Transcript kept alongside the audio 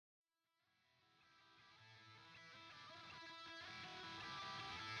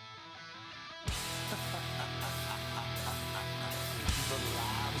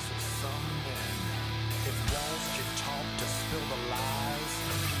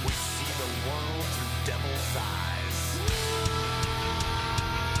devil's eyes.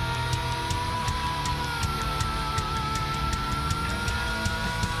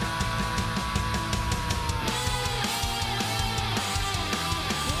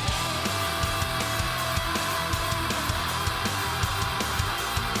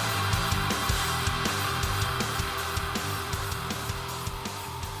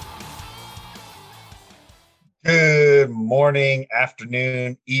 Good morning,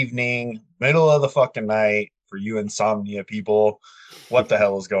 afternoon, evening, middle of the fucking night for you insomnia people. What the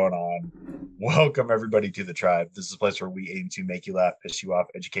hell is going on? Welcome everybody to the tribe. This is a place where we aim to make you laugh, piss you off,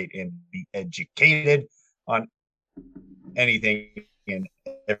 educate, and be educated on anything and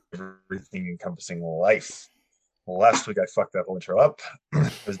everything encompassing life. Well, last week I fucked that whole intro up.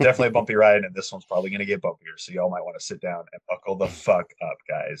 It was definitely a bumpy ride, and this one's probably going to get bumpier. So y'all might want to sit down and buckle the fuck up,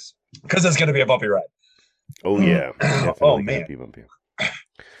 guys, because it's going to be a bumpy ride. Oh yeah, definitely Oh gonna man, be bumpy.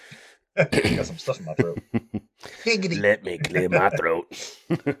 got some stuff in my throat. Giggity. Let me clear my throat.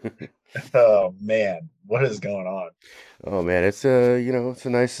 Oh man, what is going on? Oh man, it's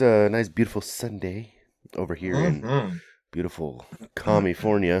it's a nice beautiful Sunday over here in Mm-hmm. beautiful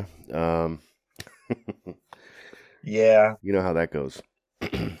California. Yeah, You know how that goes.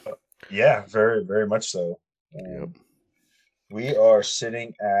 yeah, very, very much so. Yep. We are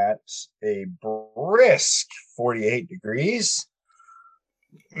sitting at a brisk 48 degrees,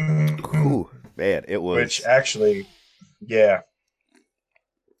 Ooh, man, it which was. actually, yeah,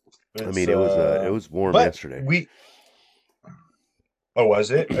 I it's mean, it was warm but yesterday. oh,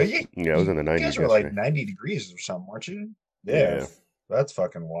 was it? Yeah, Yeah, it was in the you guys 90s were like yesterday. 90 degrees or something, weren't you? Yeah, Yeah. that's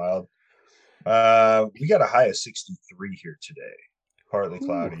fucking wild. We got a high of 63 here today, partly Ooh.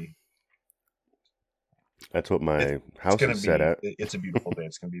 cloudy. That's what It's my house gonna is set be. at. It's a beautiful day.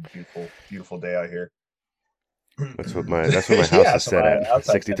 It's gonna be a beautiful, beautiful day out here. That's what my house Yeah, is so set my at.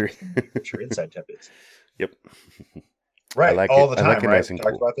 outside temp 63. is gonna be what your inside temp is. Yep. I Right, like all it. the I like time, it right? nice We and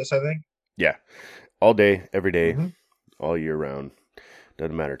talked cool. about this, I think. Yeah. All day, every day, Mm-hmm. all year round.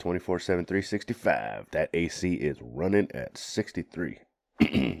 Doesn't matter. 24/7, 365. That AC is running at 63.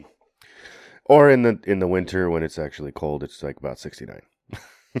 Or in the winter when it's actually cold, it's like about 69.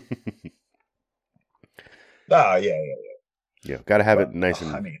 Ah, yeah, yeah. Yeah, gotta have it Well, nice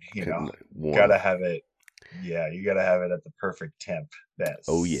I and mean, warm. gotta have it. Yeah, you gotta have it at the perfect temp. That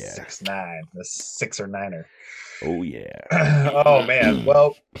Oh yeah. 6'9", the 6 or 9er. Oh yeah. Oh man,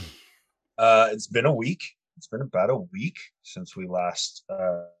 well, it's been a week. It's been about a week since we last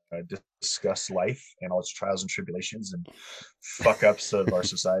discussed life and all its trials and tribulations and fuck ups of our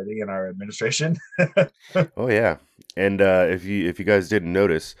society and our administration. Oh yeah. And if you guys didn't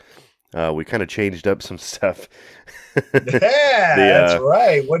notice, we kind of changed up some stuff. Yeah, the that's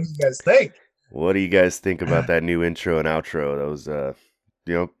right. What do you guys think? What do you guys think about that new intro and outro? That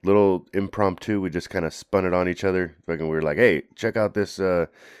was little impromptu. We just kind of spun it on each other. Fucking, we were like, "Hey, check out this song,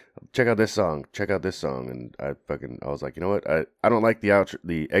 check out this song," and I was like, you know what? I don't like the outro,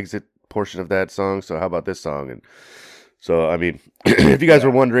 the exit portion of that song. So how about this song? And so I mean, if you guys were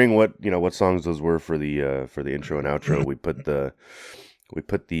Yeah. wondering what songs those were for the intro and outro, we put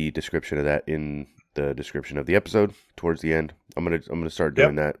the description of that in the description of the episode towards the end. I'm gonna start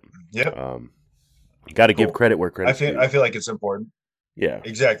doing Yep. that. Yep. Got to give Cool. credit where I credit's feel due. I feel like it's important. Yeah.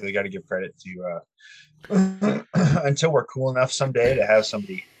 Exactly. Got to give credit to until we're cool enough someday to have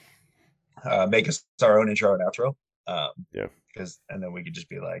somebody make us our own intro and outro. Yeah. And then we could just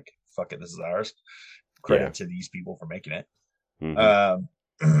be like, fuck it, this is ours. Yeah. Credit to these people for making it.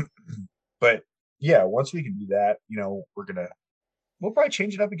 Mm-hmm. But yeah, once we can do that, we'll probably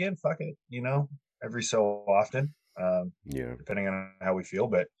change it up again. Fuck it, every so often, Yeah. depending on how we feel.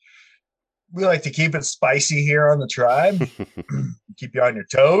 But we like to keep it spicy here on the tribe, keep you on your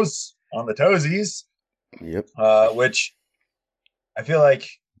toes, on the toesies. Yep. Which I feel like,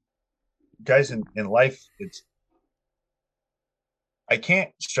 guys, in life, I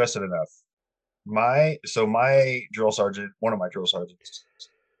can't stress it enough. My drill sergeant, one of my drill sergeants,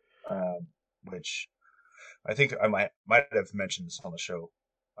 which I think I might have mentioned this on the show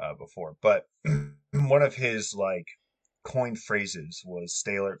before, but one of his like coined phrases was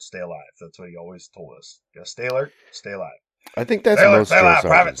 "Stay alert, stay alive." That's what he always told us. Yeah, stay alert, stay alive. I think that's Stay alert, most stay drill alive,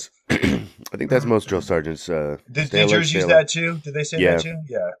 sergeants. privates. I think that's most drill sergeants. Stay Did alert, yours stay use alive. that too? Did they say that Yeah. too?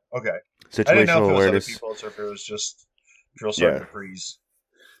 Yeah. Okay. I didn't know if Situational it was other awareness. people or if it was just drill Yeah. sergeant Pre's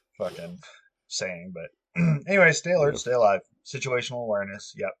fucking saying. But anyway, stay alert, Yeah. stay alive. Situational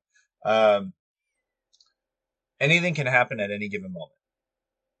awareness. Yep. Um, anything can happen at any given moment,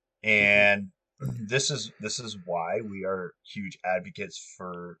 Mm-hmm. and this is why we are huge advocates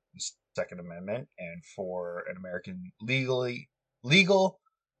for the Second Amendment and for an American legal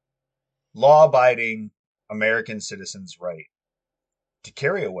law-abiding American citizens' right to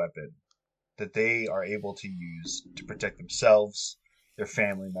carry a weapon that they are able to use to protect themselves, their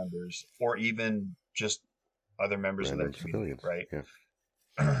family members, or even just other members of their Random community, civilians. right?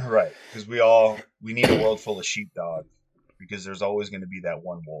 Yeah. Right. Because we need a world full of sheepdog because there's always going to be that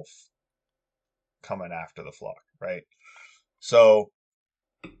one wolf coming after the flock, right? So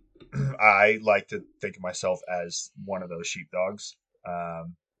I like to think of myself as one of those sheepdogs.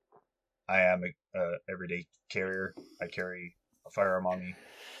 Um, I am a everyday carrier. I carry a firearm on me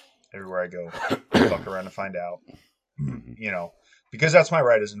everywhere I go. Fuck around to find out, Mhm. you know, because that's my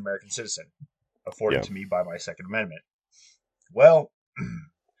right as an American citizen, afforded Yeah. to me by my Second Amendment. Well,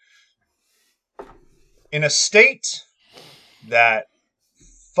 in a state that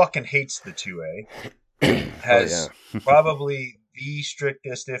fucking hates the 2A, Oh yeah. has probably the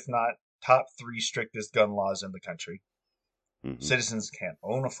strictest, if not top three strictest gun laws in the country. Hmm. Citizens can't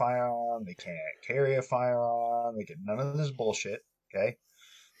own a firearm, they can't carry a firearm, they get none of this bullshit. Okay,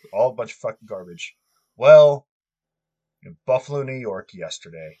 all a bunch of fucking garbage. Well, in Buffalo, New York,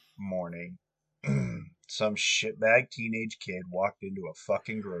 yesterday morning, some shitbag teenage kid walked into a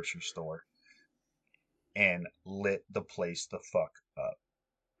fucking grocery store and lit the place the fuck up,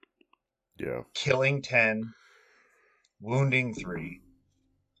 Yeah. killing 10, wounding 3.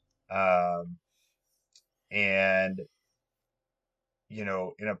 Um, and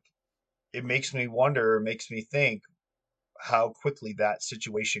it makes me wonder, makes me think how quickly that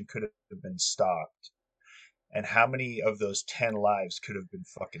situation could have been stopped and how many of those 10 lives could have been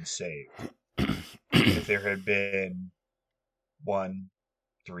fucking saved if there had been 1,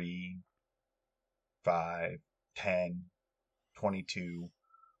 3, 5, 10, 22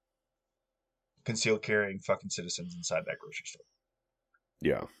 concealed carrying fucking citizens inside that grocery store.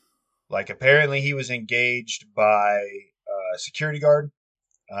 Yeah. Like, apparently he was engaged by a security guard,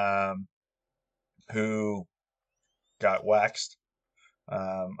 um, who got waxed,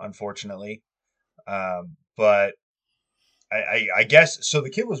 unfortunately. But I guess so. The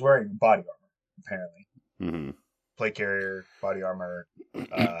kid was wearing body armor, apparently. Hmm. Plate carrier, body armor.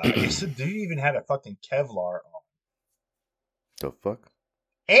 I guess the dude even had a fucking Kevlar on. The fuck?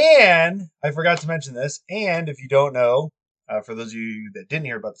 And I forgot to mention this. And if you don't know, for those of you that didn't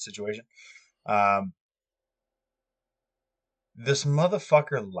hear about the situation, um, this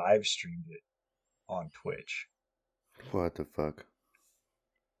motherfucker live streamed it on Twitch. What the fuck?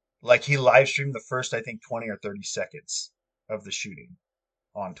 Like, he live streamed the first, I think, 20 or 30 seconds of the shooting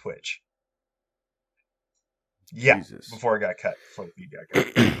on Twitch. Yeah, Jesus. before it got cut, before the feed got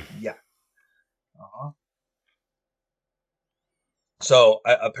cut. Yeah. Uh-huh. So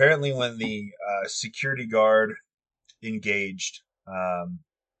apparently, when the security guard engaged,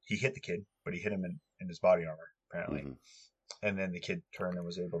 he hit the kid, but he hit him in his body armor, apparently. Hmm. And then the kid turned and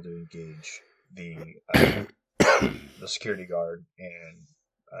was able to engage the security guard, and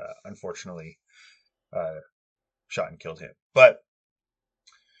unfortunately, shot and killed him. But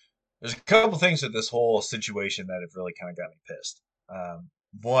there's a couple things with this whole situation that have really kind of got me pissed.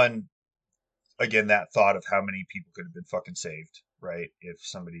 One, again, that thought of how many people could have been fucking saved, right, if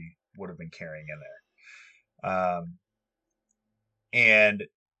somebody would have been carrying in there. And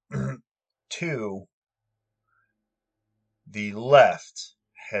two, the left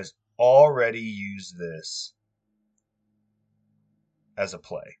has already used this as a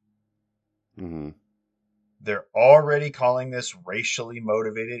play. Hmm. They're already calling this racially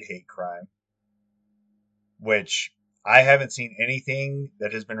motivated hate crime, which I haven't seen anything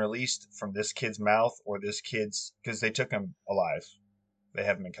that has been released from this kid's mouth or this kid's, because they took him alive. They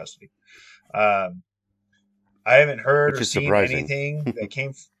have him in custody. Um, I haven't heard Which or is seen surprising. anything that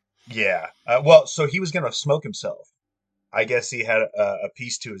came. Yeah. Well, so he was going to smoke himself. I guess he had a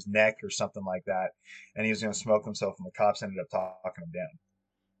piece to his neck or something like that, and he was going to smoke himself, and the cops ended up talking him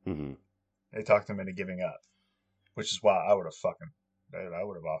down. Hmm. They talked him into giving up, which is why I would have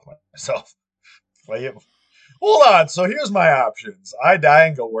off myself. Like, hold on. So here's my options. I die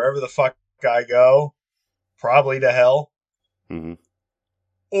and go wherever the fuck I go, probably to hell, Hmm.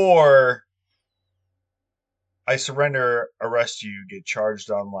 or I surrender, arrest you, get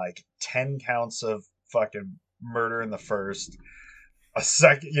charged on like 10 counts of fucking murder in the first, a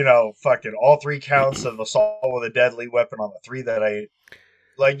second, fucking all 3 counts of assault with a deadly weapon on the 3 that I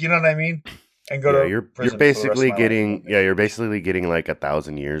like, you know what I mean? And go Yeah, to you're prison for the rest of basically my life and getting don't pay you're for this. basically getting like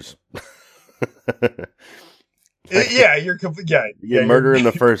 1,000 years. Yeah, You yeah, get murder in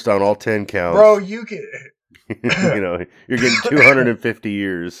the first on all 10 bro, counts. you can You're getting 250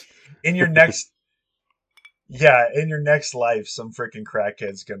 years. in your next yeah, in your next life, some freaking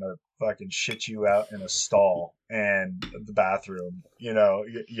crackhead's gonna fucking shit you out in a stall and the bathroom,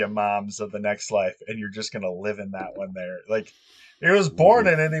 your mom's of the next life, and you're just gonna live in that one there. Like, he was born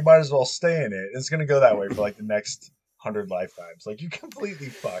in it, he might as well stay in it. It's gonna go that way for like the next 100 lifetimes. Like, you're completely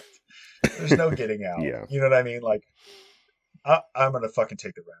fucked. There's no getting out. Yeah. You know what I mean? Like, I'm gonna fucking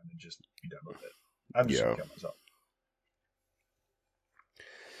take the round and just be done with it. I'm just gonna kill myself.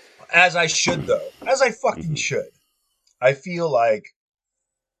 As I should, though. As I fucking should. I feel like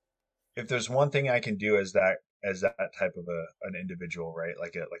if there's one thing I can do as that type of an individual, right?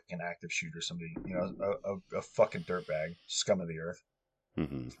 Like an active shooter, somebody, a fucking dirtbag, scum of the earth.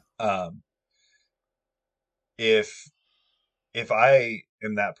 If I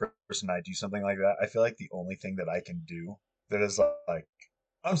am that person, I do something like that, I feel like the only thing that I can do that is like,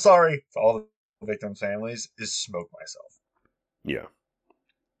 I'm sorry for all the victims' families, is smoke myself. Yeah.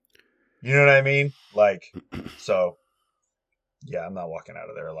 You know what I mean? Like, so, yeah, I'm not walking out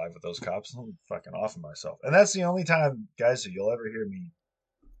of there alive with those cops. I'm fucking off of myself. And that's the only time, guys, that you'll ever hear me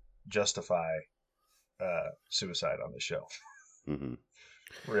justify suicide on the show.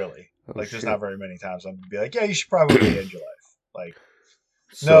 Really. There's not very many times I'm going to be like, yeah, you should probably end your life. Like,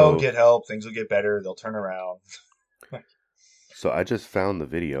 no, get help. Things will get better. They'll turn around. So I just found the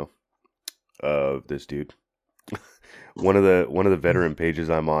video of this dude. One of the veteran pages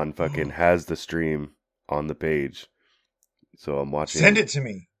I'm on fucking has the stream on the page. So I'm watching. Send it to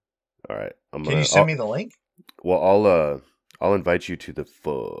me. All right. Can you send me the link? Well, I'll invite you to the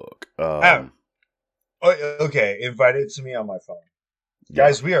fuck. Okay, invite it to me on my phone. Yeah.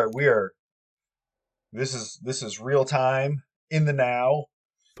 Guys, we are this is real time in the now.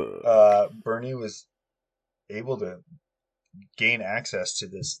 Bernie was able to gain access to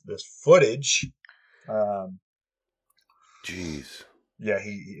this footage. Jeez. Yeah,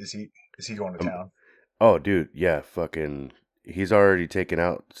 is he going to town? Oh, dude, yeah, fucking. He's already taken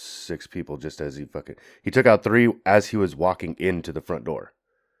out 6 people just as he took out 3 as he was walking into the front door,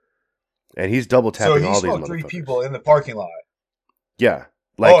 and he's double tapping all these motherfuckers. So he smoked 3 people in the parking lot. Yeah.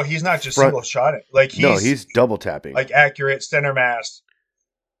 He's not just single shot it. Like, he's double tapping. Like, accurate center mass.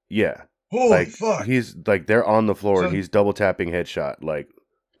 Yeah. Holy fuck. He's like, they're on the floor. He's double tapping headshot. Like,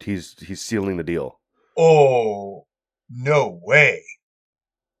 he's sealing the deal. Oh, no way.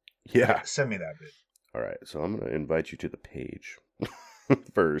 Yeah. Send me that bit. All right. So I'm going to invite you to the page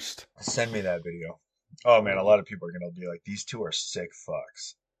first. Send me that video. Oh, man. A lot of people are going to be like, these 2 are sick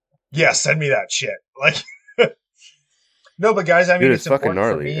fucks. Yeah, send me that shit. Like, no, but guys, I mean, dude, it's fucking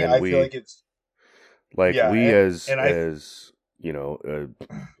gnarly. For me, I feel like it's like as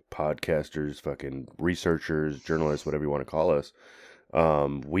podcasters, fucking researchers, journalists, whatever you want to call us.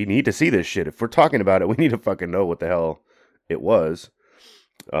 We need to see this shit. If we're talking about it, we need to fucking know what the hell it was.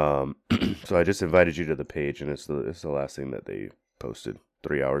 So I just invited you to the page, and it's the last thing that they posted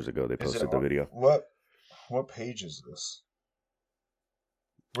 3 hours ago. They posted the video. What page is this?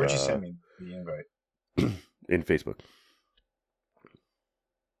 Where'd you send me the invite? In Facebook.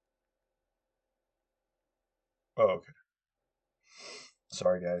 Oh, okay.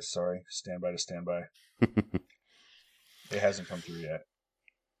 Sorry, guys. Sorry. Stand by. It hasn't come through yet.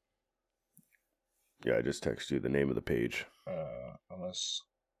 Yeah, I just texted you the name of the page. Unless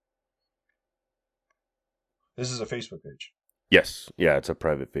this is a Facebook page. Yes. Yeah, it's a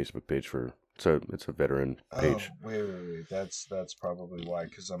private Facebook page for. So it's a veteran page. Oh, wait. That's probably why.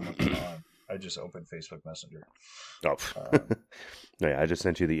 Because I'm looking on. I just opened Facebook Messenger. Oh. Yeah, I just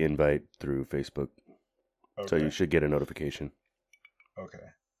sent you the invite through Facebook. Okay. So you should get a notification. Okay.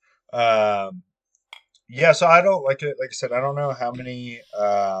 Yeah, so I don't like I said, I don't know how many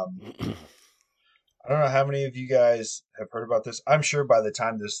I don't know how many of you guys have heard about this. I'm sure by the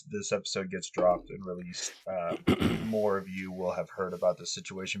time this episode gets dropped and released, more of you will have heard about this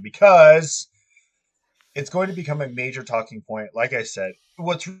situation, because it's going to become a major talking point. Like I said,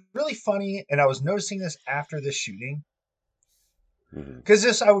 what's really funny, and I was noticing this after this shooting, because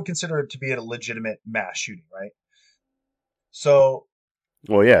this I would consider it to be a legitimate mass shooting, right? So,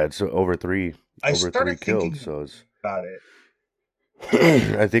 well, yeah, it's over 3 killed. So it's about it.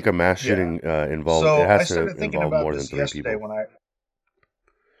 I think a mass shooting involved. So it has to involve more than 3 people.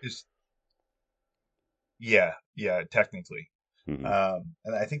 Technically, and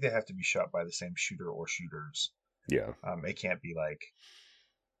I think they have to be shot by the same shooter or shooters. Yeah, it can't be like,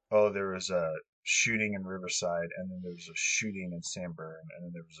 oh, there was a shooting in Riverside, and then there was a shooting in Sanborn, and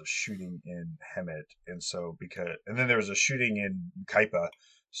then there was a shooting in Hemet, and then there was a shooting in Kaipa.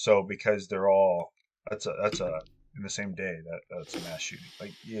 So because they're all that's in the same day, that's a mass shooting.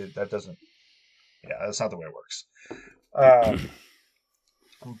 Like, yeah, that's not the way it works.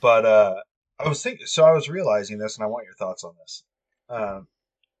 But I was realizing this, and I want your thoughts on this.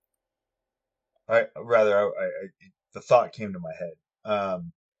 the thought came to my head.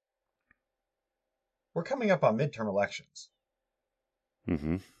 We're coming up on midterm elections.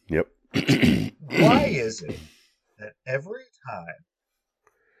 Mm-hmm. Yep. Why is it that every time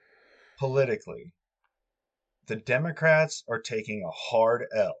politically the Democrats are taking a hard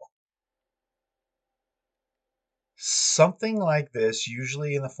L, something like this,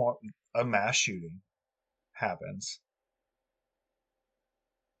 usually in the form of a mass shooting, happens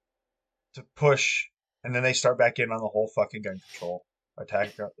to push, and then they start back in on the whole fucking gun control, attack,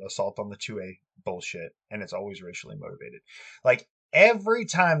 assault on the 2A bullshit, and it's always racially motivated. Like, every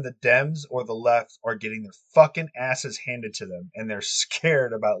time the Dems or the left are getting their fucking asses handed to them and they're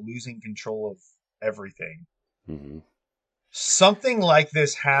scared about losing control of everything, Mm-hmm. something like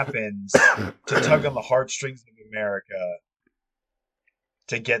this happens to tug on the heartstrings of America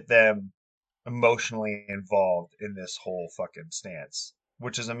to get them emotionally involved in this whole fucking stance,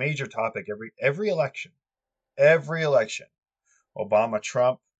 which is a major topic every election. Every election. Obama,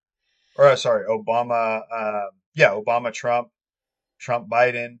 Trump, or sorry, Obama, Obama, Trump,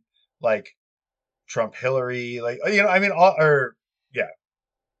 Biden, like Trump, Hillary, like I mean,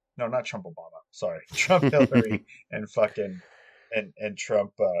 no, not Trump, Obama, sorry, Trump, Hillary, and fucking and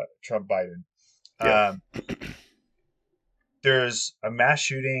Trump, Trump, Biden. Yeah. There's a mass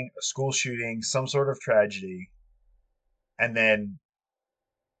shooting, a school shooting, some sort of tragedy, and then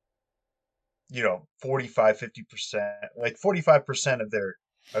 45, 50%, like 45%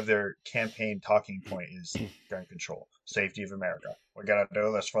 of their campaign talking point is gun control, safety of America. We gotta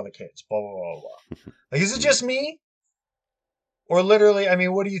do this for the kids, blah blah blah blah. Like, is it just me? Or literally, I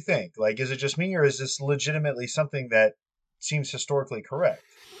mean, what do you think? Like, is it just me, or is this legitimately something that seems historically correct?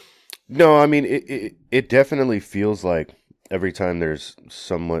 No, I mean it definitely feels like every time there's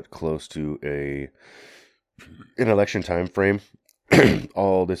somewhat close to an election time frame,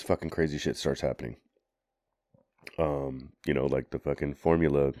 all this fucking crazy shit starts happening. Like the fucking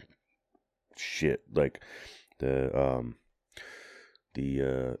formula shit, like the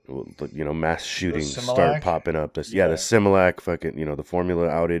mass The shootings start Similac? popping up. The Yeah. Similac fucking, the formula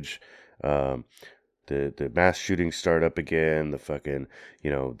outage, um, the mass shootings start up again. The fucking,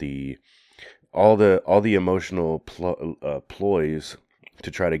 the all the emotional ploys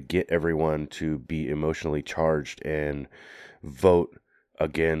to try to get everyone to be emotionally charged and vote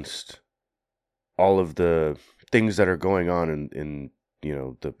against all of the things that are going on in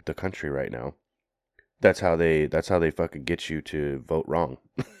the country right now. That's how they fucking get you to vote wrong.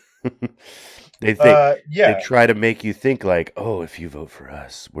 They Yeah. try to make you think like, oh, if you vote for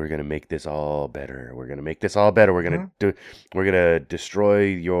us, we're gonna make this all better. We're gonna make this all better. Hmm. We're gonna destroy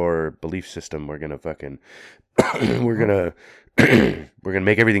your belief system. We're gonna fucking we're Hmm. gonna we're gonna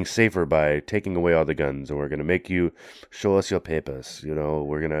make everything safer by taking away all the guns, and we're gonna make you show us your papers.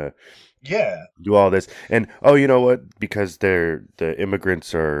 We're gonna Yeah. do all this, and oh, you know what? Because the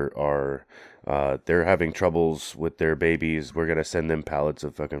immigrants are they're having troubles with their babies. We're gonna send them pallets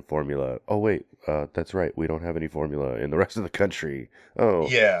of fucking formula. Oh wait, that's right. We don't have any formula in the rest of the country. Oh,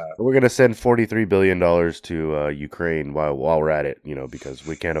 Yeah. we're gonna send $43 billion to Ukraine while we're at it. Because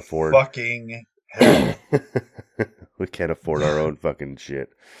we can't afford Fucking hell. we can't afford our own fucking shit.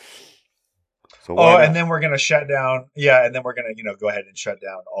 So why Oh, and not? then we're gonna shut down. Yeah, and then we're gonna, go ahead and shut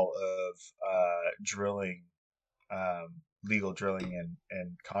down all of drilling, legal drilling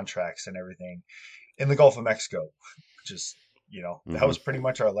and contracts and everything in the Gulf of Mexico, which is, that Hmm. was pretty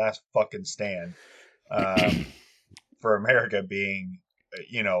much our last fucking stand, for America being,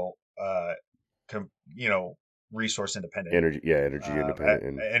 you know, uh, you know, resource independent, Energy independent,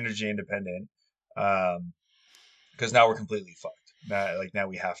 and energy independent, because now we're completely fucked. Now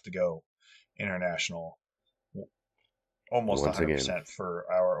we have to go international almost once again. 100% for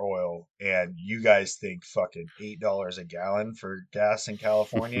our oil, and you guys think fucking $8 a gallon for gas in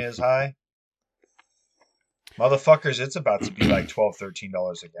California is high? Motherfuckers, it's about to be like $12,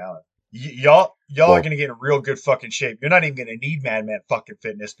 $13 a gallon. Y'all are Well, gonna get in real good fucking shape. You're not even gonna need Madman fucking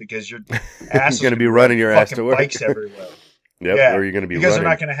fitness because your you're ass is gonna gonna be be running riding your ass to fucking work. bikes everywhere. Yep, Yeah, or you're gonna be because they're running.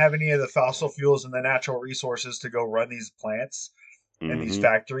 not gonna have any of the fossil fuels and the natural resources to go run these plants and these Hmm.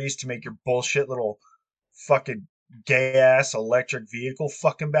 factories to make your bullshit little fucking gay ass electric vehicle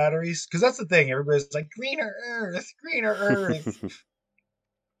fucking batteries. Because that's the thing. Everybody's like, greener Earth, greener Earth.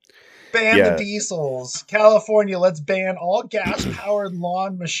 Ban the Yeah. diesels. California, let's ban all gas powered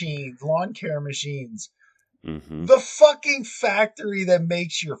lawn care machines. Hmm. The fucking factory that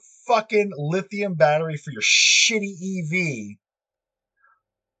makes your fucking lithium battery for your shitty EV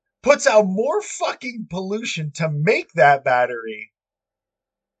puts out more fucking pollution to make that battery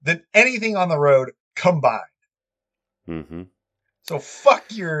than anything on the road combined. Hmm. So fuck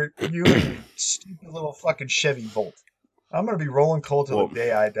you and your stupid little fucking Chevy Volt. I'm gonna be rolling coal till Well, the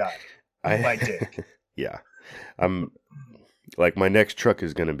day I die. Eat my I dick. yeah, I'm like my next truck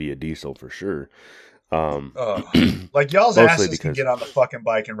is gonna be a diesel for sure. Um, Like y'all's mostly asses can because get on the fucking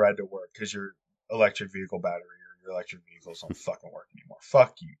bike and ride to work because your electric vehicle battery or your electric vehicles don't fucking work anymore.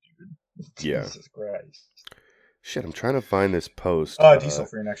 Fuck you, dude. yeah, Jesus Christ. shit. I'm trying to find this post. Diesel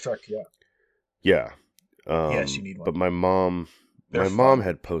for your next truck. Yeah. Yeah. Yes, you need one. But my mom They're my mom fun.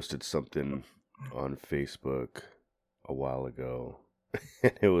 had posted something on Facebook a while ago.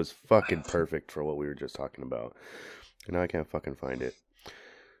 And it was fucking perfect for what we were just talking about. And now I can't fucking find it.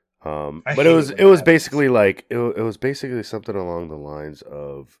 I But hate it when that was happens. basically like it was basically something along the lines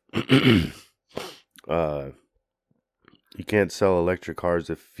of uh you can't sell electric cars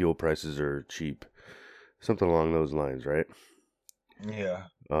if fuel prices are cheap. Something along those lines, right? Yeah.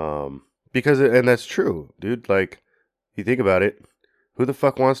 Because and that's true, dude. Like, you think about it, who the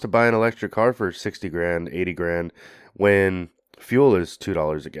fuck wants to buy an electric car for 60 grand, 80 grand when fuel is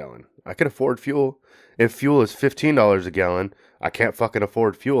 $2 a gallon? I can afford fuel. If fuel is $15 a gallon, I can't fucking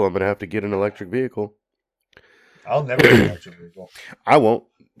afford fuel. I'm gonna have to get an electric vehicle. I'll never get an electric vehicle. I won't,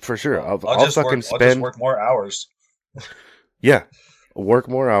 for sure. I'll fucking I'll just spend, work more hours. yeah, work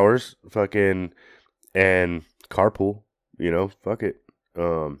more hours, fucking, and carpool. Fuck it.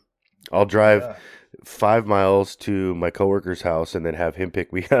 I'll drive Yeah. 5 miles to my coworker's house and then have him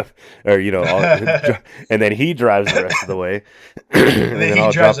pick me up, or and then he drives the rest of the way, And and then then he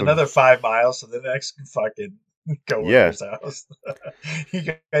I'll drives drop him. another 5 miles to the next fucking Yeah, coworker's house.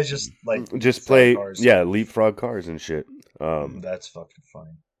 You guys just like just frog play, cars. yeah, leapfrog cars and shit. That's fucking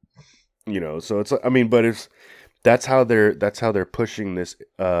funny. So it's, I mean, but that's how they're pushing this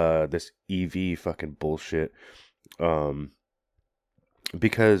EV fucking bullshit,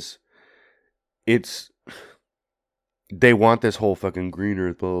 because it's they want this whole fucking green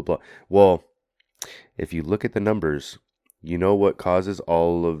earth, blah blah blah. Well, if you look at the numbers, you know what causes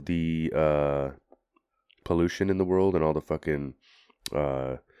all of the pollution in the world and all the fucking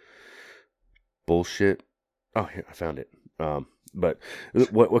uh, bullshit. Oh, here, I found it. But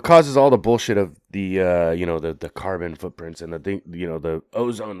what causes all the bullshit of the the carbon footprints and the thing, the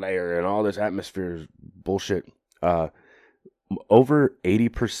ozone layer and all this atmosphere bullshit. Over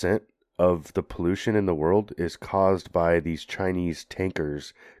 80% of the pollution in the world is caused by these Chinese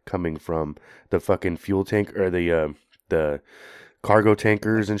tankers coming from the fucking fuel tank, or the cargo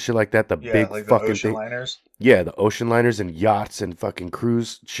tankers and shit like that. The Yeah, big like the fucking ocean thing. liners. Yeah, the ocean liners and yachts and fucking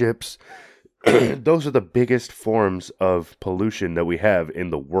cruise ships. Those are the biggest forms of pollution that we have in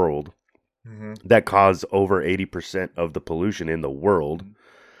the world, that cause over 80% of the pollution in the world.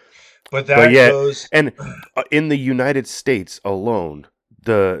 But But that yet, goes. and in the United States alone,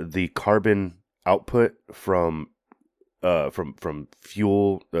 the carbon output from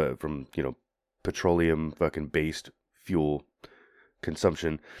fuel, from petroleum fucking based fuel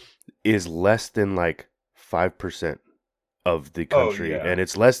consumption is less than like 5% of the Oh country, yeah. and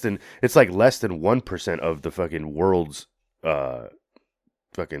it's less than 1% of the fucking world's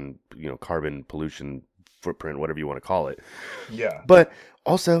fucking carbon pollution footprint, whatever you want to call it. Yeah. But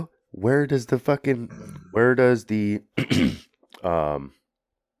also, where does the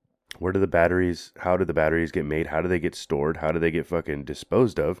where do the batteries, how do the batteries get made? How do they get stored? How do they get fucking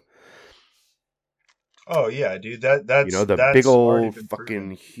disposed of? Oh yeah, dude. That's The big that's already old been fucking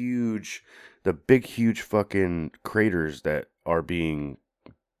proven. huge, the big huge fucking craters that are being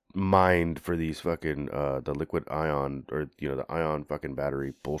mined for these fucking the liquid ion, or the ion fucking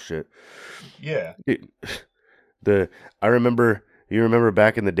battery bullshit. Yeah. It, I remember, you remember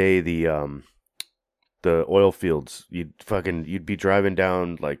back in the day, the oil fields, you'd be driving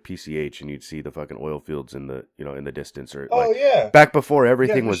down like PCH and you'd see the fucking oil fields in the distance, or Oh like yeah. back before Yeah.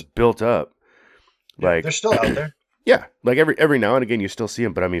 everything was built up. Yeah. Like, They're still out there. yeah, like every now and again you still see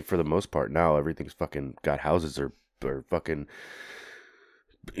them, but I mean, for the most part now everything's fucking got houses, or fucking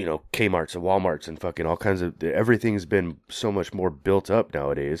Kmart's and Walmart's and fucking all kinds of, everything's been so much more built up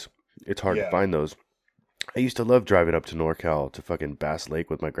nowadays. It's hard to Yeah. find those. I used to love driving up to NorCal to fucking Bass Lake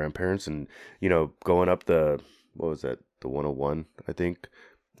with my grandparents, and going up what was that, the 101, I think,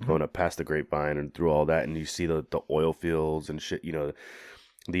 going up past the Grapevine and through all that, and you see the oil fields and shit.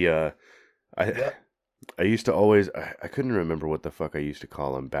 The I Yep. I used to always, I couldn't remember what the fuck I used to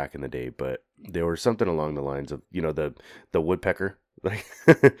call them back in the day, but they were something along the lines of the woodpecker, like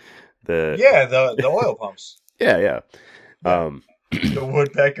Yeah. The oil pumps. yeah. Yeah. The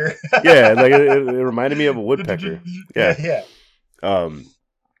woodpecker. Yeah, like it reminded me of a woodpecker. Yeah. Yeah. Yeah.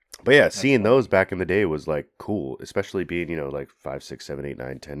 But yeah, That's seeing funny. those back in the day was like cool, especially being, like 5, 6, 7, 8,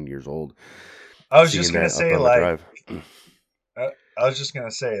 9, 10 years old. I was just Seeing gonna that up say, on the like, drive. I was just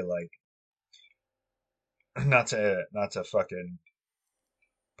gonna say, like, not to fucking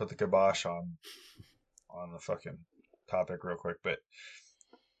put the kibosh on the fucking topic real quick, but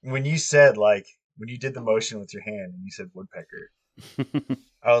when you said like when you did the motion with your hand and you said woodpecker,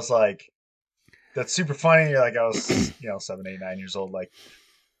 I was like, that's super funny. Like I was, 7, 8, 9 years old. Like,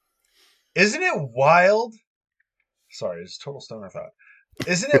 isn't it wild? Sorry, it's total stoner thought.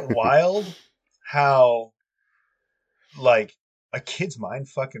 Isn't it wild how like a kid's mind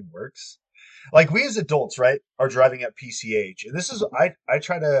fucking works? Like we as adults, right, are driving at PCH, and this is I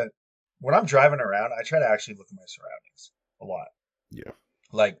try to when I'm driving around, I try to actually look at my surroundings a lot. Yeah.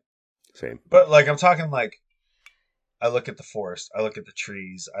 Like, Same. but like I'm talking like I look at the forest, I look at the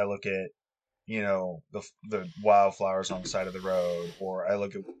trees, I look at the wildflowers on the side of the road, or I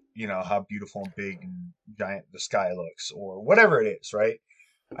look at how beautiful and big and giant the sky looks, or whatever it is, right?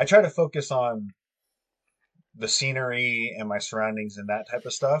 I try to focus on the scenery and my surroundings and that type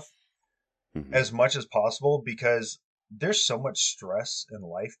of stuff Mm-hmm. as much as possible because there's so much stress in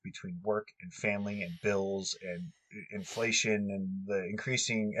life between work and family and bills and inflation and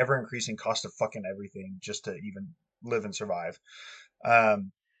the ever increasing cost of fucking everything just to even live and survive.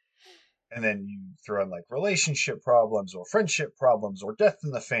 Um, and then you throw in like relationship problems or friendship problems or death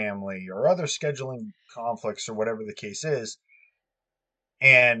in the family or other scheduling conflicts or whatever the case is,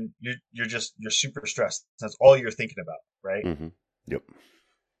 and you're super stressed. That's all you're thinking about, right? Mm-hmm. Yep.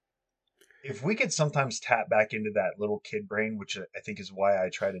 If we could sometimes tap back into that little kid brain, which I think is why I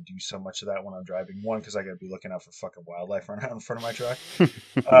try to do so much of that when I'm driving. One, because I got to be looking out for fucking wildlife running out in front of my truck.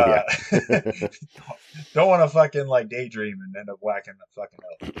 Yeah. Uh, don't want to fucking like daydream and end up whacking the fucking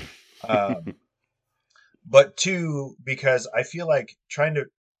elk. But two, because I feel like trying to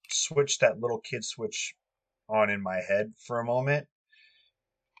switch that little kid switch on in my head for a moment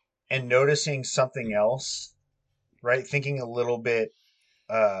and noticing something else, right? Thinking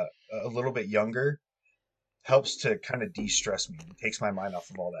uh, a little bit younger helps to kind of de-stress me and takes my mind off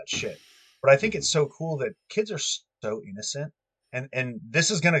of all that shit. But I think Mm-hmm. it's so cool that kids are so innocent. And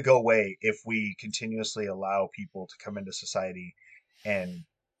this is going to go away if we continuously allow people to come into society and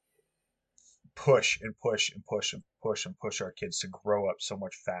push and push and push and push and push our kids to grow up so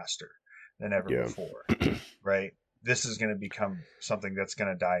much faster than ever Yeah. before, right? This is going to become something that's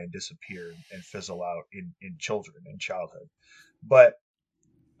going to die and disappear and fizzle out in children in childhood. But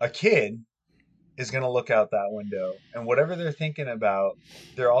a kid is going to look out that window and whatever they're thinking about,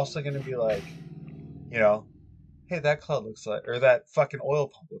 they're also going to be like, you know, hey, that cloud looks like, or that fucking oil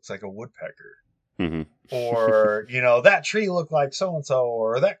pump looks like a woodpecker, Mm-hmm. or, that tree looked like so and so,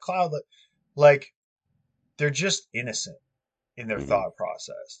 or that cloud, like, they're just innocent in their Mm-hmm. thought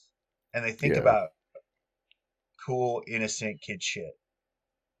process. And they think Yeah. about cool, innocent kid shit.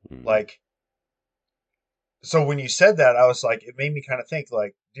 Mm-hmm. Like, so when you said that, I was like, it made me kind of think,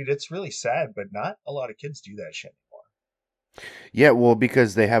 like, dude, it's really sad, but not a lot of kids do that shit anymore. Yeah, well,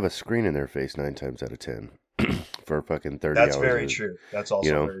 because they have a screen in their face 9 times out of 10 for fucking 30 That's hours very of, true. That's you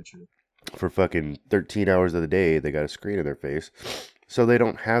also know, very true. for fucking 13 hours of the day, they got a screen in their face. So they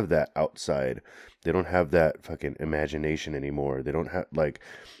don't have that outside. They don't have that fucking imagination anymore. They don't have, like,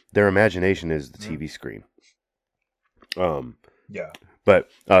 their imagination is the Mm-hmm. TV screen. Um, Yeah. But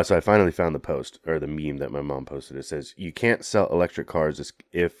so I finally found the post or the meme that my mom posted. It says, "You can't sell electric cars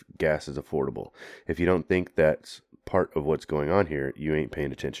if gas is affordable. If you don't think that's part of what's going on here, you ain't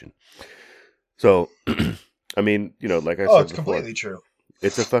paying attention." So, I mean, like I Oh, said it's before, completely true.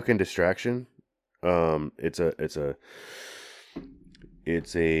 it's a fucking distraction. It's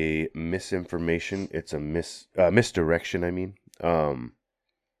a misinformation. It's a misdirection. I mean,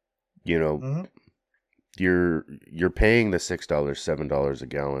 you know, Mm-hmm. you're paying the $6, $7 a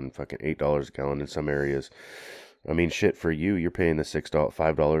gallon, fucking $8 a gallon in some areas. I mean, shit, for you, you're paying the $6,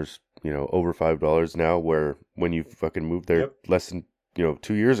 $5, over $5 now. Where when you fucking moved there Yep. less than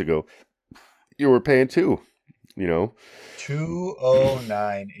 2 years ago, you were paying two.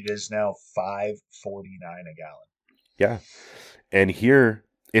 209. It is now 549 a gallon. Yeah, and here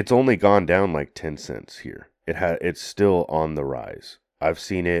it's only gone down like 10 cents. Here it's still on the rise. I've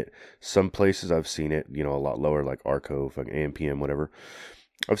seen it. Some places I've seen it, a lot lower, like Arco, fucking AMPM, whatever.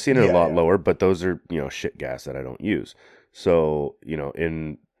 I've seen it a Yeah, lot yeah. lower, but those are, shit gas that I don't use. So,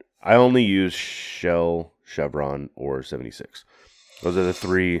 I only use Shell, Chevron, or 76. Those are the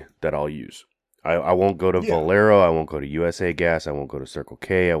three that I'll use. I won't go to Yeah. Valero. I won't go to USA Gas. I won't go to Circle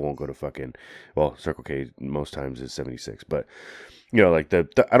K. I won't go to fucking, well, Circle K most times is 76. But, like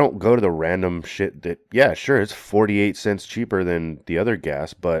I don't go to the random shit that, yeah, sure, it's 48 cents cheaper than the other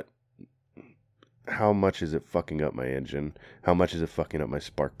gas, but how much is it fucking up my engine? How much is it fucking up my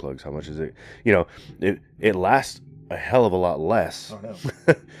spark plugs? How much is it, it lasts a hell of a lot less. Oh no,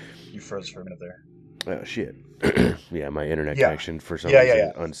 you froze for a minute there. Oh shit. Yeah, my internet Yeah, connection for some yeah, reason yeah,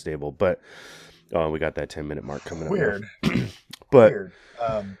 is unstable, but we got that 10-minute mark yeah. coming up Weird, now. But weird.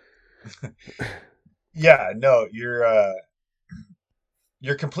 Yeah, no, you're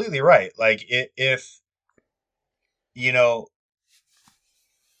completely right. Like if you know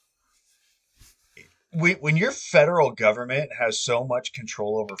when your federal government has so much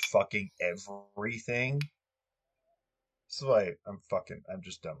control over fucking everything, this is why I'm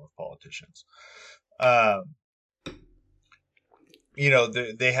just done with politicians. Um,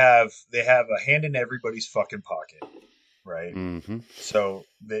 they have a hand in everybody's fucking pocket, right? mm-hmm. So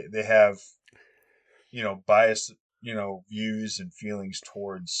they have bias, views and feelings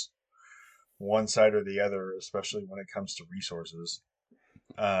towards one side or the other, especially when it comes to resources,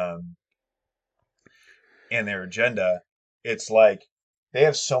 um, and their agenda. It's like they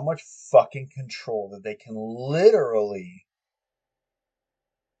have so much fucking control that they can literally,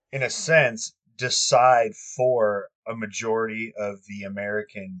 in a sense, decide for a majority of the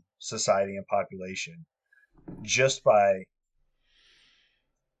American society and population just by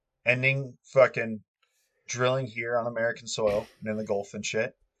ending fucking drilling here on American soil and in the Gulf and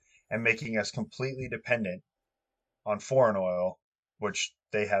shit, and making us completely dependent on foreign oil, which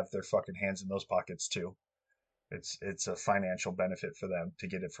they have their fucking hands in those pockets too. It's a financial benefit for them to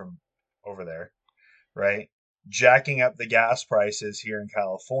get it from over there, right? Jacking up the gas prices here in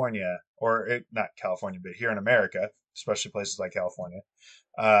California, not California, but here in America, especially places like California,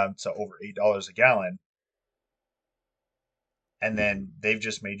 to over $8 a gallon. And then they've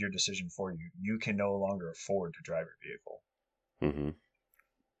just made your decision for you. You can no longer afford to drive your vehicle. Mm-hmm.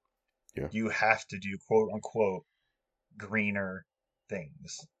 Yeah. You have to do quote unquote greener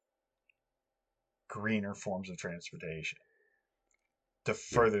things, greener forms of transportation to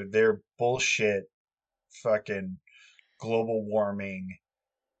Yeah. further their bullshit fucking global warming,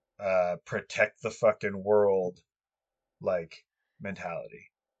 protect the fucking world like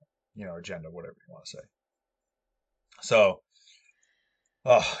mentality, agenda, whatever you want to say. So,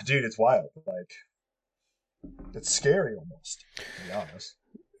 oh, dude, it's wild. Like, it's scary almost, to be honest.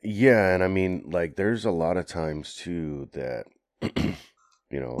 Yeah, and I mean, like, there's a lot of times too that,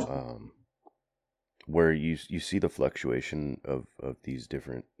 where you see the fluctuation of these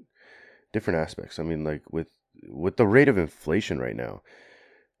different aspects. I mean, like with the rate of inflation right now,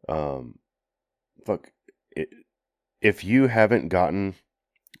 um, fuck, it, if you haven't gotten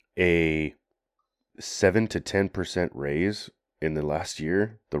a 7 to 10% raise in the last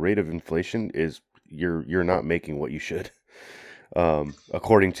year, the rate of inflation is you're not making what you should,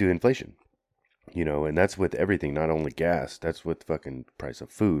 according to inflation. And that's with everything, not only gas. That's with fucking price of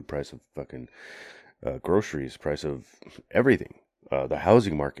food, price of fucking groceries, price of everything, the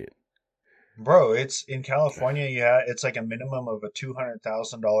housing market, Bro, it's in California. Yeah, it's like a minimum of a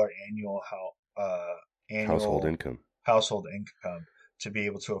 $200,000 household annual income. household income to be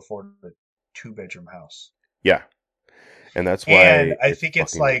able to afford a two-bedroom house. Yeah, and that's And why I it's think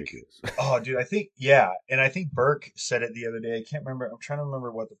it's fucking like, ridiculous. oh, dude, yeah, and I think Burke said it the other day. I can't remember. I'm trying to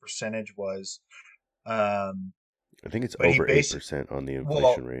remember what the percentage was. Um, I think it's but he over basically, 8% on the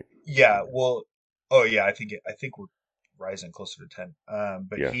inflation well, rate. yeah, well, oh yeah, I think we're rising closer to 10.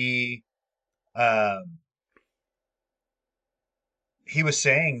 But Yeah. um, he was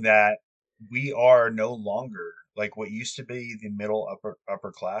saying that we are no longer like what used to be the middle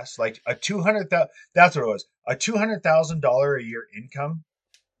upper class. Like a 200,000, that's what it was. A $200,000 a year income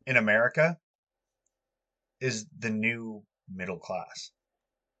in America is the new middle class.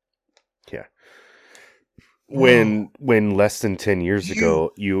 Yeah. Bro, When less than 10 do years you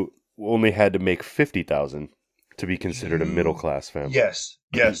ago, you only had to make 50,000 to be do considered a middle you class family. yes,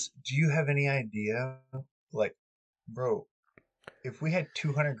 yes. Do you have any idea, like, bro, if we had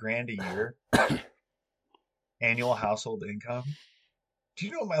 200 grand a year annual household income, do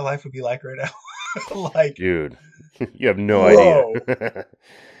you know what my life would be like right now? Like, Dude, you have no idea. bro,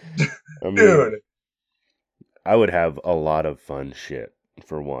 I mean, dude. I would have a lot of fun shit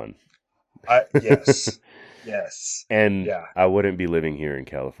for one. Yes, yes, And yeah. I wouldn't be living here in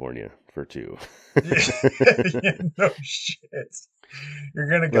California for two. Yeah, no shit. You're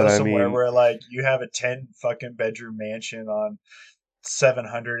gonna But go I somewhere mean, where like you have a 10 fucking bedroom mansion on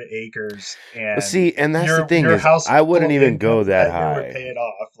 700 acres and see, and that's the thing your is, I wouldn't household even go income for that that year would high. pay it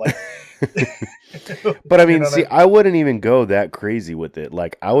off. Like, But I you mean, know what see, I I wouldn't even go that crazy with it.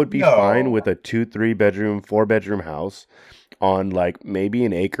 Like, I would be fine with No. a 2, 3 bedroom, 4 bedroom house on like maybe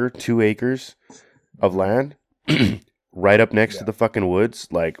an acre, 2 acres of Mhm. land, right up next to Yeah. the fucking woods.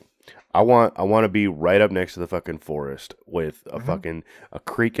 Like, I want to be right up next to the fucking forest with a Hmm. fucking a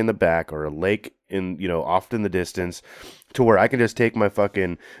creek in the back or a lake in, off in the distance, to where I can just take my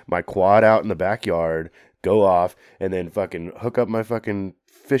quad out in the backyard, go off, and then fucking hook up my fucking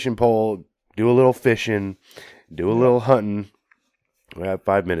fishing pole, do a little fishing, do a Yep. little hunting. I have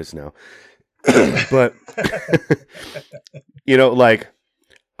 5 minutes now, but like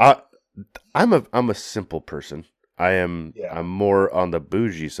I I'm a simple person. Yeah. I'm more on the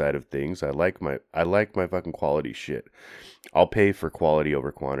bougie side of things. I like my fucking quality shit. I'll pay for quality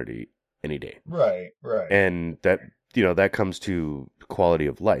over quantity any day. Right. Right. And that comes to quality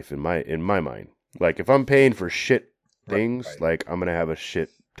of life in my mind. Like if I'm paying for shit things, Right. like I'm going to have a shit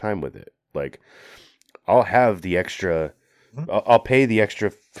time with it. Like I'll have the extra Mhm. I'll pay the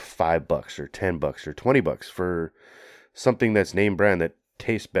extra $5 or $10 or $20 for something that's name brand that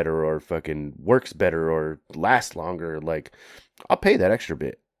tastes better or fucking works better or lasts longer. Like I'll pay that extra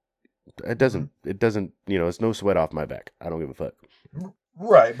bit. Mhm. It doesn't, it's no sweat off my back. I don't give a fuck.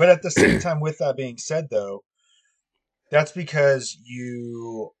 Right. But at the same time, with that being said, though, that's because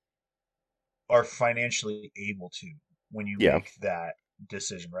you are financially able to when you Yeah. make that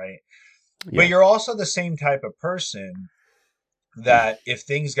decision, right? But Yeah. you're also the same type of person that if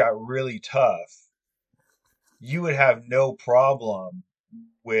things got really tough, you would have no problem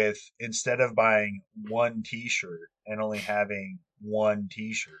with instead of buying one t-shirt and only having one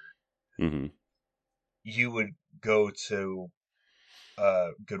t-shirt, Hmm. you would go to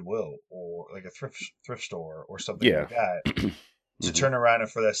Goodwill or like a thrift store or something Yeah. like that to Hmm. turn around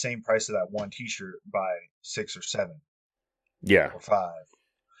and for the same price of that one t-shirt buy six or seven Yeah. or five.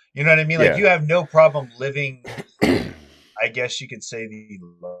 You know what I mean? Like Yeah. you have no problem living, I guess you could say the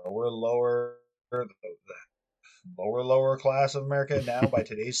lower class of America now by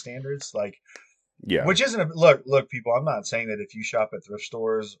today's standards. Like, Yeah. which isn't a look, people. I'm not saying that if you shop at thrift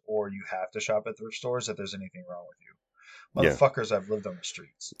stores or you have to shop at thrift stores that there's anything wrong with you. Yeah. Motherfuckers, I've lived on the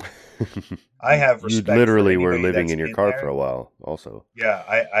streets. I you have you respect for literally were anybody living that's in your in car for there. a while also. Yeah,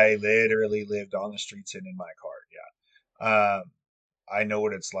 I literally lived on the streets and in my car. Yeah. I know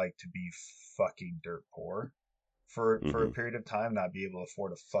what it's like to be fucking dirt poor for a Hmm. period of time, not be able to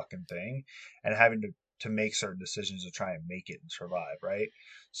afford a fucking thing, and having to make certain decisions to try and make it and survive, right?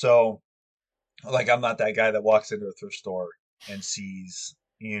 So, like, I'm not that guy that walks into a thrift store and sees,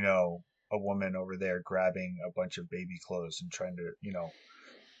 a woman over there grabbing a bunch of baby clothes and trying to,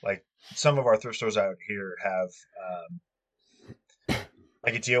 like some of our thrift stores out here have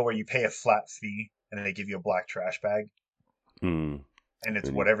like a deal where you pay a flat fee and they give you a black trash bag, Mm. and it's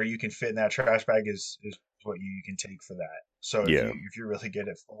And whatever you can fit in that trash bag is what you can take for that. So if yeah. you're really good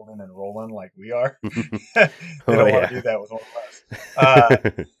at folding and rolling like we are, they Oh don't want to yeah. do that with one of us.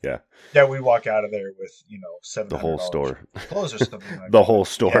 Uh, Yeah. yeah, we walk out of there with seven The hundred whole dollars store. of clothes or something like The that. whole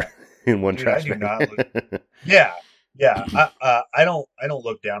store Yeah, in one dude, I trash do bag. not look. Yeah, yeah, I don't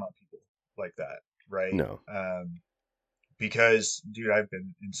look down on people like that, right? No. Because dude, I've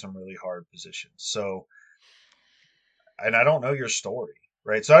been in some really hard positions. So, and I don't know your story,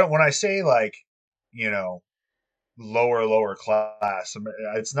 right? So when I say like, you know, lower class,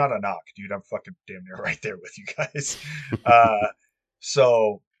 it's not a knock, dude. I'm fucking damn near right there with you guys. Uh,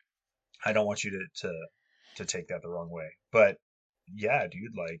 so I don't want you to take that the wrong way. But yeah,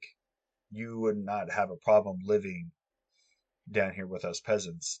 dude, like you would not have a problem living down here with us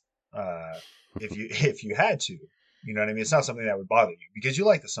peasants, uh, if you if you had to. You know what I mean? It's not something that would bother you because you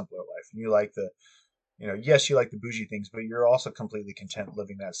like the simpler life and you like the yes, you like the bougie things, but you're also completely content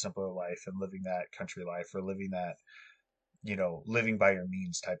living that simpler life and living that country life or living that, living by your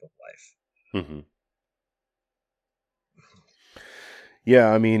means type of life. Hmm. Yeah,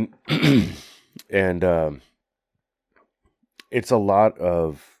 I mean, and it's a lot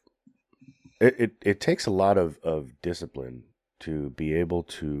of it takes a lot of discipline to be able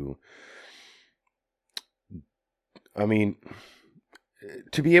to, I mean,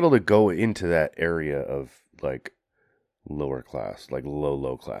 to be able to go into that area of like lower class, like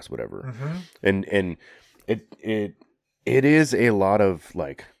low class, whatever. Mm-hmm. And it it is a lot of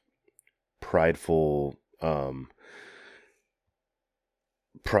like prideful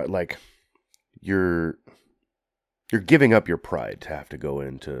like you're you're giving up your pride to have to go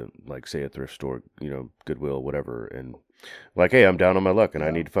into like say a thrift store, Goodwill, whatever, and like, hey, I'm down on my luck and I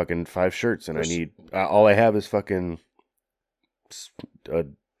Yeah. need fucking 5 shirts and I There's need all I have is fucking a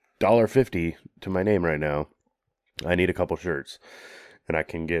 $1.50 to my name right now. I need a couple shirts and I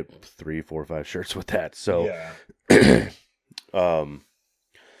can get 3, 4, 5 shirts with that. So, yeah. um,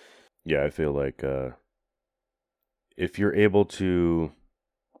 yeah, I feel like if you're able to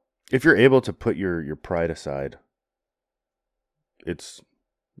if you're able to put your pride aside, it's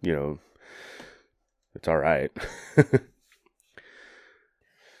you know, it's all right.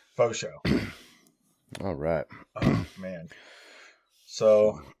 Faux show. All right. Oh man.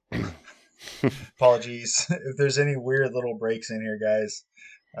 So apologies if there's any weird little breaks in here, guys.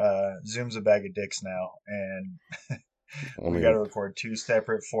 Zoom's a bag of dicks now, and we got Only to record two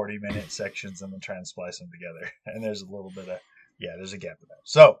separate 40-minute sections and then try and splice them together. And there's a little bit of there's a gap in there.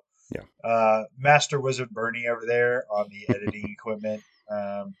 So yeah. Master Wizard Bernie over there on the editing equipment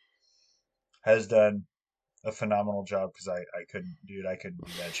has done a phenomenal job because I couldn't do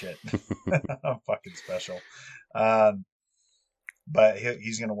that shit. I'm fucking special. But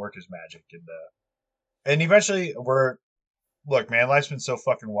he's gonna work his magic and eventually look, man, life's been so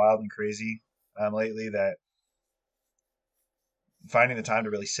fucking wild and crazy lately that finding the time to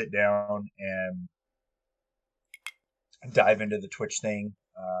really sit down and dive into the Twitch thing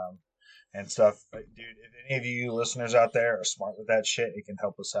and stuff. But, dude, if any of you listeners out there are smart with that shit, it can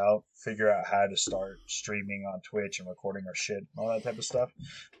help us out figure out how to start streaming on Twitch and recording our shit and all that type of stuff.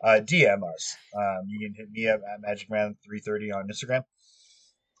 DM us. You can hit me up at MagicMan330 on Instagram.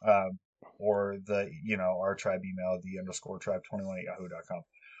 Or our tribe email, the_tribe21 at yahoo.com.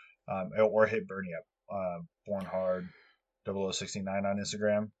 Or hit Bernie up, Born Hard 0069 on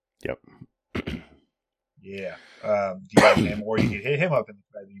Instagram. Yep. Yeah. DM him, or you can hit him up in the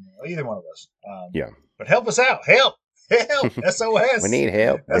tribe email. Either one of us. Yeah. But help us out. Help. SOS. We need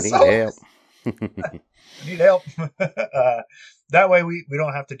help. We SOS. need help. I need help. That way we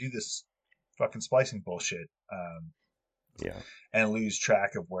don't have to do this fucking splicing bullshit. Yeah. And lose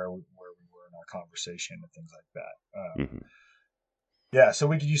track of where we were in our conversation and things like that. Yeah, so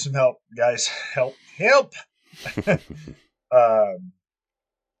we could use some help, guys. Help. But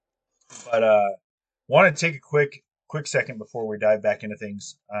want to take a quick second before we dive back into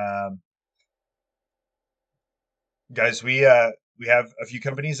things. Guys, we have a few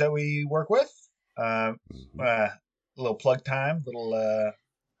companies that we work with. A little plug time.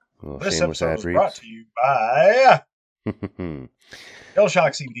 This episode is brought to you by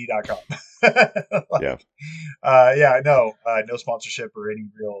shellshockcbd.com. No sponsorship or any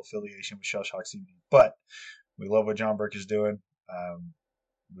real affiliation with Shellshock CBD, but we love what John Burke is doing.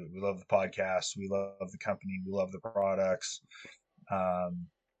 We love the podcast. We love the company. We love the products.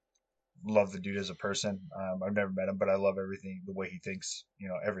 Love the dude as a person. I've never met him, but I love everything, the way he thinks,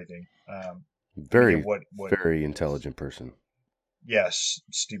 everything. Very intelligent person. Yes,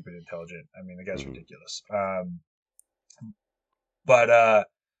 stupid intelligent. I mean, the guy's ridiculous. But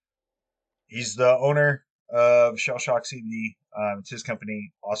he's the owner of Shellshock CBD. It's his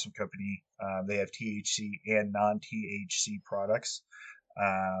company, awesome company. They have THC and non-THC products.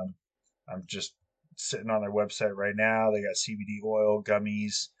 I'm just sitting on their website right now. They got CBD oil,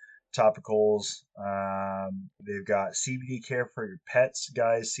 gummies, topicals. They've got CBD care for your pets,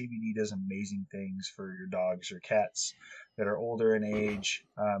 guys. CBD does amazing things for your dogs or cats that are older in age,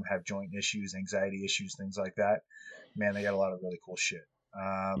 have joint issues, anxiety issues, things like that. Man, they got a lot of really cool shit.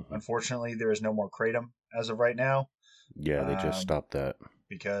 Unfortunately, there is no more Kratom as of right now. Yeah, they just stopped that.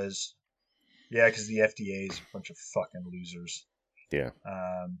 Because the FDA is a bunch of fucking losers. Yeah.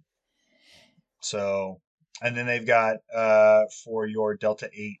 And then they've got for your Delta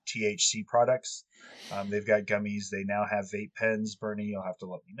 8 THC products, they've got gummies. They now have vape pens. Bernie, you'll have to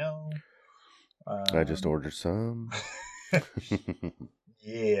let me know. I just ordered some.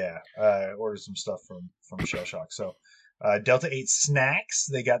 Yeah, ordered some stuff from Shell Shock. So Delta 8 snacks.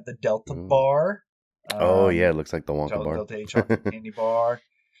 They got the Delta bar. It looks like the Wonka bar. Delta 8 chocolate candy bar.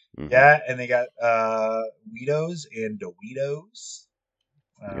 Yeah, and they got Weedos and Doritos.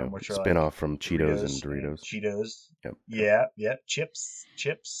 Which are spin-off from Cheetos and Doritos. Cheetos. Yep. Yeah. Chips.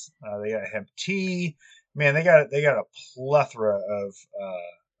 They got hemp tea. Man, they got a plethora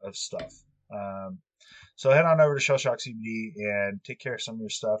of stuff. So head on over to Shellshock CBD and take care of some of your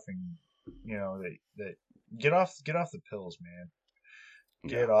stuff, and that get off the pills, man.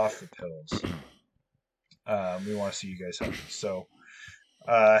 Get off the pills. We want to see you guys healthy. So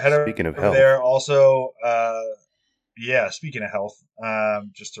head over there. Also, speaking of health,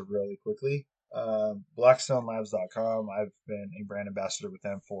 just to really quickly, BlackstoneLabs.com. I've been a brand ambassador with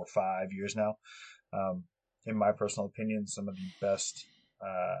them for 5 years now. In my personal opinion, some of the best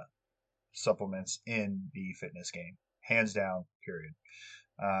supplements in the fitness game, hands down, period.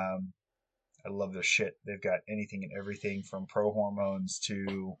 I love their shit. They've got anything and everything from pro hormones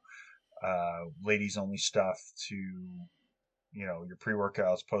to ladies only stuff to your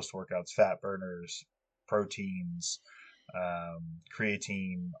pre-workouts, post-workouts, fat burners, proteins,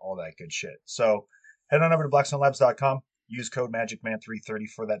 creatine, all that good shit. So head on over to blackstonelabs.com. Use code MAGICMAN330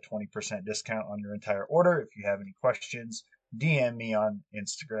 for that 20% discount on your entire order. If you have any questions, DM me on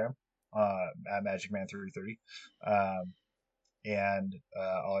Instagram at MagicMan330, and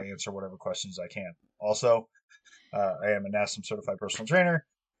I'll answer whatever questions I can. Also, I am a NASM certified personal trainer.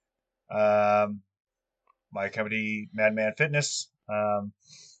 My company, Madman Fitness,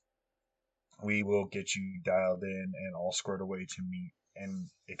 we will get you dialed in and all squared away to meet and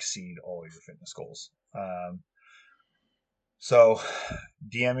exceed all your fitness goals. So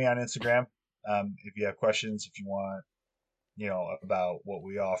DM me on Instagram if you have questions, if you want, about what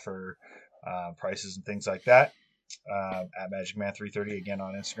we offer, prices and things like that. At MagicMan330 again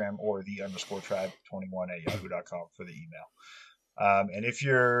on Instagram, or the_tribe21 at yahoo.com for the email. And if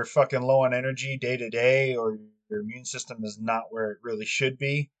you're fucking low on energy day to day, or your immune system is not where it really should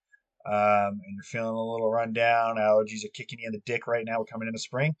be, and you're feeling a little run down, allergies are kicking you in the dick right now, we're coming into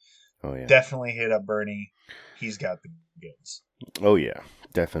spring, Oh yeah. definitely hit up Bernie. He's got the goods. Oh yeah.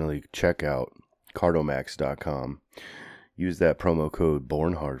 Definitely check out cardomax.com. Use that promo code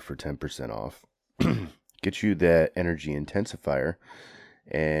BORNHARD for 10% off. Get you that energy intensifier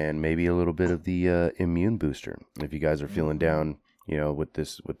and maybe a little bit of the immune booster. If you guys are feeling down, with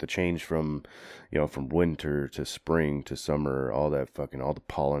the change from winter to spring to summer, all the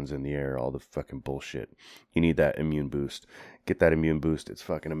pollen's in the air, all the fucking bullshit. You need that immune boost. Get that immune boost. It's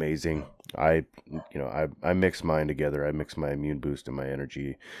fucking amazing. I mix mine together. I mix my immune boost and my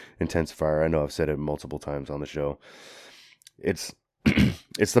energy intensifier. I know I've said it multiple times on the show. It's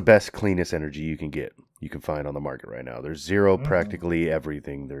it's the best, cleanest energy you can find on the market right now. There's zero practically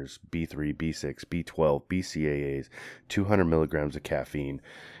everything. There's B3, B6, B12, BCAAs, 200 milligrams of caffeine.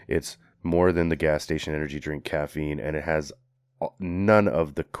 It's more than the gas station energy drink caffeine, and it has none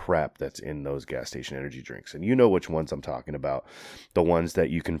of the crap that's in those gas station energy drinks. And you know which ones I'm talking about. The ones that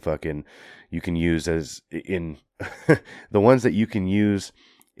you can use as in the ones that you can use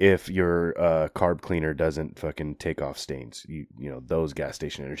if your carb cleaner doesn't fucking take off stains. You know those gas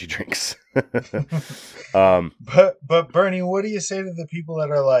station energy drinks. But Bernie, what do you say to the people that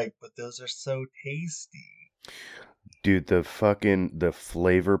are like, but those are so tasty? Dude, the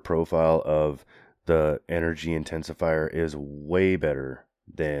flavor profile of the energy intensifier is way better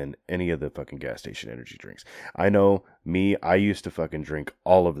than any of the fucking gas station energy drinks. I know me, I used to fucking drink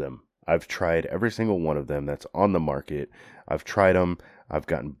all of them. I've tried every single one of them that's on the market. I've tried them. I've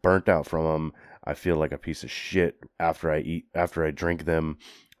gotten burnt out from them. I feel like a piece of shit after I drink them.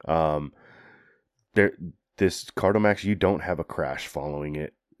 This Cardomax, you don't have a crash following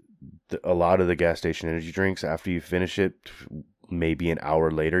it. A lot of the gas station energy drinks, after you finish it, maybe an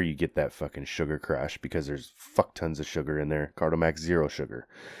hour later, you get that fucking sugar crash because there's fuck tons of sugar in there. Cardomax, 0 sugar,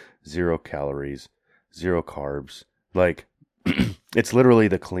 0 calories, 0 carbs. Like, it's literally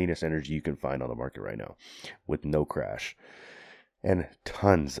the cleanest energy you can find on the market right now with no crash and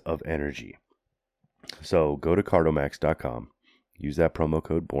tons of energy. So go to cardomax.com, use that promo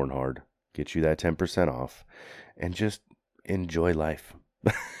code BORNHARD, get you that 10% off, and just enjoy life.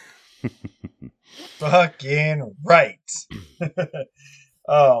 Fucking right.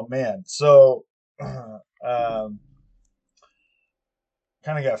 Oh man, so kind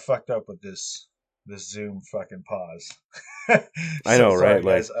of got fucked up with this Zoom fucking pause. I know, sorry, right?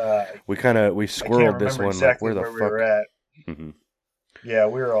 guys. We squirreled this one. Exactly like, where the we fuck? were at. Mm-hmm. Yeah,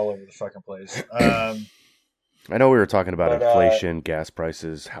 we were all over the fucking place. I know we were talking about inflation, gas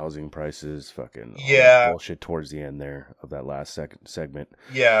prices, housing prices, fucking all that bullshit towards the end there of that last segment.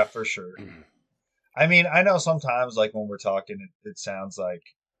 Yeah, for sure. I mean, I know sometimes, like, when we're talking, it sounds like,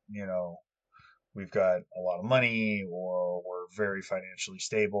 we've got a lot of money, or we're very financially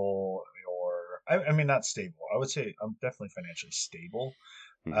stable, or, I mean, not stable. I would say I'm definitely financially stable.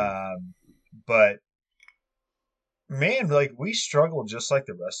 Mm-hmm. But, man, like, we struggle just like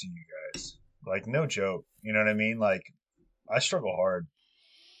the rest of you guys. Like, no joke. You know what I mean? Like, I struggle hard.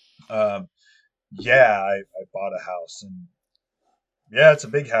 Yeah, I bought a house, and yeah, it's a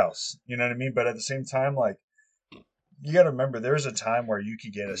big house. You know what I mean? But at the same time, like, you got to remember, there was a time where you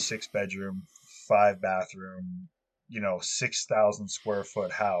could get a 6-bedroom, 5-bathroom, 6,000 square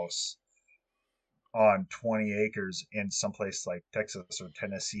foot house on 20 acres in someplace like Texas or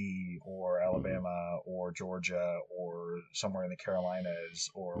Tennessee or Alabama or Georgia or somewhere in the Carolinas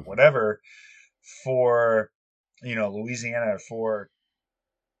or whatever for, Louisiana for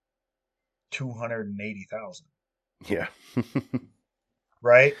 280,000. Yeah.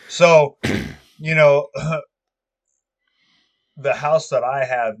 Right. So, the house that I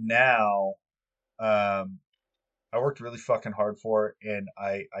have now, I worked really fucking hard for it, and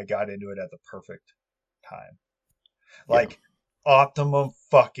I got into it at the perfect time. Like, optimum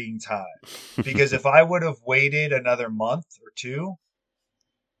fucking time. Because if I would have waited another month or two,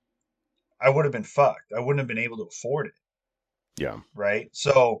 I would have been fucked. I wouldn't have been able to afford it. Yeah. right?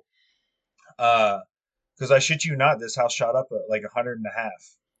 So, because I shit you not, this house shot up at like 100 and a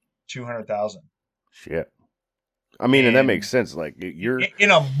half, 200,000 Shit. I mean, and that makes in sense. Like you're.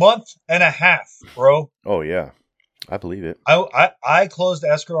 in a month and a half, bro. Oh yeah, I believe it. I closed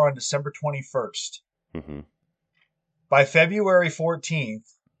escrow on December 21st. Hmm. By February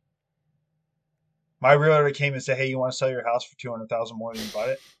 14th, my realtor came and said, "Hey, you want to sell your house for 200,000 more than you bought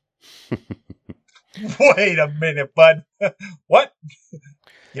it?" Wait a minute, bud. What?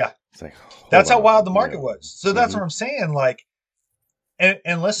 Yeah, It's like, hold that's how on. wild the Yeah. market was. So that's Hmm. what I'm saying. Like,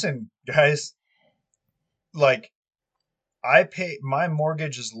 and listen, guys, like I pay my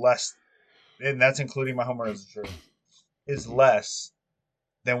mortgage is less, and that's including my homeowner's insurance, is Hmm. less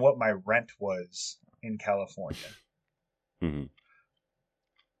than what my rent was in California. Hmm.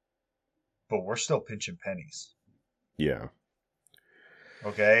 But we're still pinching pennies. Yeah.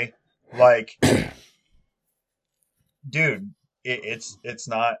 Okay, like, dude, it's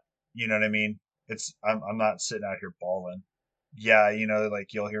not. You know what I mean? I'm not sitting out here bawling. Yeah,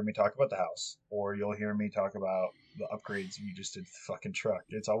 like you'll hear me talk about the house, or you'll hear me talk about the upgrades we just did to the fucking truck.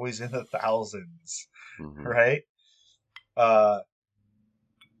 It's always in the thousands, Hmm. right? Uh,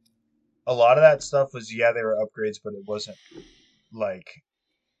 a lot of that stuff was, yeah, they were upgrades, but it wasn't like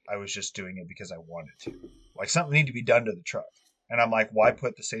I was just doing it because I wanted to. Like something needed to be done to the truck. And I'm like, why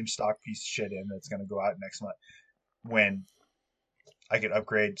put the same stock piece of shit in that's going to go out next month when I could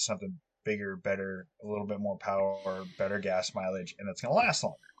upgrade to something bigger, better, a little bit more power, better gas mileage, and it's going to last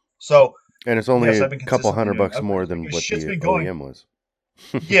longer. So, And it's only yes, a I've been couple consistently doing $100 more upgrades than because what shit's the been going. OEM was.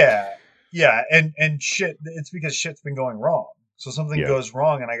 Yeah, yeah, and shit. It's because shit's been going wrong. So something Yeah. goes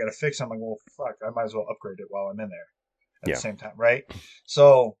wrong, and I got to fix it. I'm like, well, fuck, I might as well upgrade it while I'm in there at the Yeah. same time, right?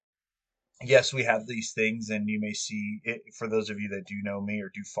 So yes, we have these things, and you may see it for those of you that do know me or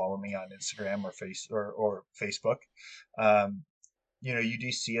do follow me on Instagram or Facebook. Um, you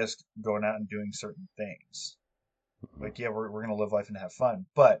do see us going out and doing certain things. Hmm. Like, yeah, we're gonna live life and have fun,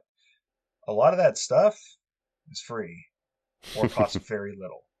 but a lot of that stuff is free or costs very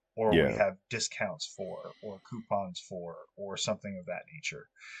little, or we Yeah. have discounts for, or coupons for, or something of that nature.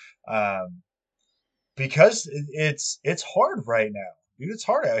 Um, because it's hard right now, dude. It's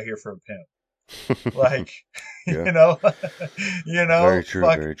hard out here for a pimp. Like, Yeah. you know, Very true.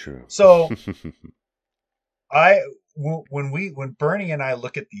 fuck. Very true. So I, when Bernie and I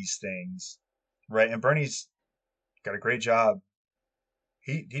look at these things, right? And Bernie's got a great job.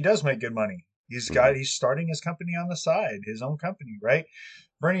 He does make good money. Hmm. He's starting his company on the side, his own company, right?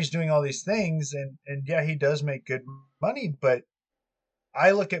 Bernie's doing all these things, and yeah, he does make good money, but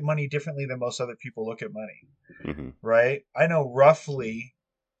I look at money differently than most other people look at money, Hmm. right? I know roughly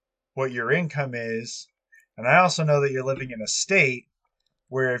what your income is, and I also know that you're living in a state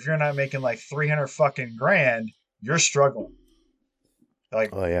where if you're not making like 300 fucking grand, you're struggling. Like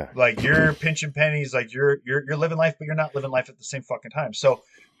Oh yeah. you're pinching pennies, like you're living life, but you're not living life at the same fucking time. So,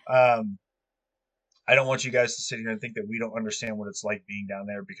 um, I don't want you guys to sit here and think that we don't understand what it's like being down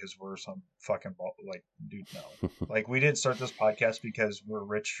there because we're some fucking like, dude, no. Like we didn't start this podcast because we're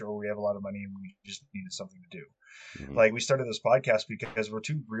rich or we have a lot of money and we just needed something to do. Hmm. Like we started this podcast because we're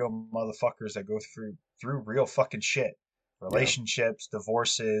two real motherfuckers that go through real fucking shit. Yeah. Relationships,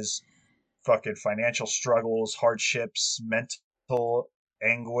 divorces, fucking financial struggles, hardships, mental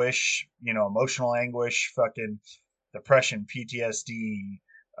anguish, emotional anguish, fucking depression, PTSD,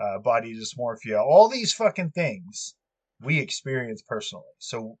 body dysmorphia, all these fucking things we experience personally.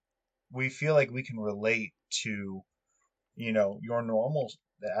 So we feel like we can relate to, your normal,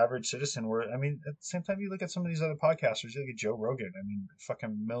 the average citizen. Where, I mean, at the same time, you look at some of these other podcasters, you look at Joe Rogan. I mean,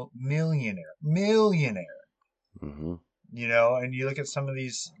 fucking millionaire, Hmm. and you look at some of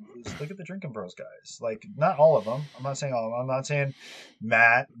these, look at the Drinking Bros guys. Like, not all of them. I'm not saying all of them. I'm not saying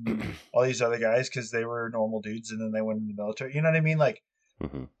Matt and all these other guys because they were normal dudes and then they went in the military. You know what I mean? Like,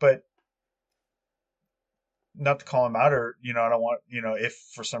 Hmm. but not to call him out or, I don't want, if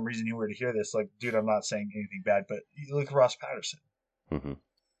for some reason you were to hear this, like, dude, I'm not saying anything bad, but you look at Ross Patterson. Hmm.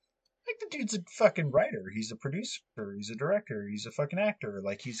 Like, the dude's a fucking writer. He's a producer. He's a director. He's a fucking actor.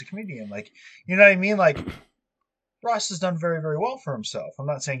 Like, he's a comedian. Like, you know what I mean? Like, Ross has done very, very well for himself. I'm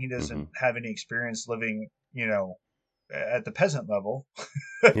not saying he Hmm. doesn't have any experience living, at the peasant level.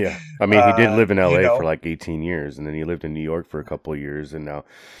 Yeah. I mean, he did live in You LA for know, like 18 years, and then he lived in New York for a couple of years, and now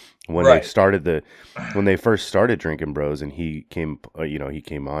right. when they first started Drinking Bros, and he came, he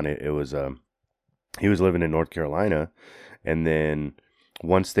came on it. It was he was living in North Carolina, and then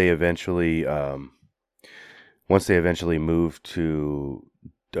once they eventually moved to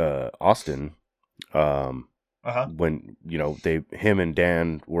Austin, um, when him and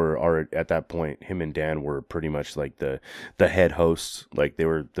Dan were at that point. Him and Dan were pretty much like the head hosts. Like they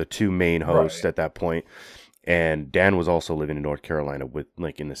were the two main hosts at that point. And Dan was also living in North Carolina with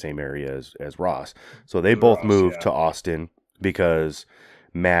like in the same area as Ross. So they both moved to Austin because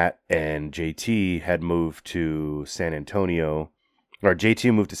Matt and JT had moved to San Antonio. Or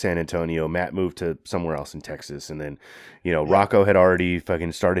JT moved to San Antonio, Matt moved to somewhere else in Texas, and then, Rocco had already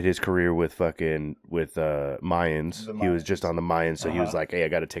fucking started his career with Mayans. He was just on the Mayans, so he was like, "Hey, I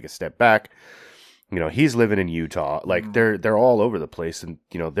got to take a step back." He's living in Utah. Like they're all over the place, and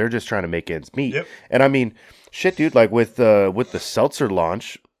they're just trying to make ends meet. Yep. And I mean, shit, dude. Like with the seltzer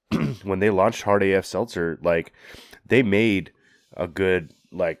launch, when they launched Hard AF Seltzer, like they made a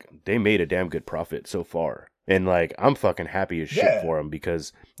damn good profit so far. And like I'm fucking happy as shit for them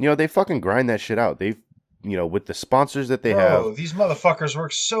because they fucking grind that shit out. They've with the sponsors that they have. These motherfuckers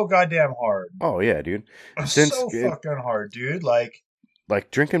work so goddamn hard. Oh yeah, dude. Fucking hard, dude. Like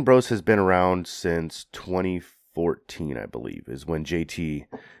Drinking Bros has been around since 2014, I believe, is when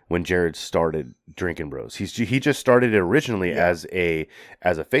Jared started Drinking Bros. He just started it originally as a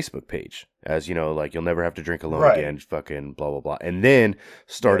Facebook page, as like you'll never have to drink alone again, fucking blah blah blah, and then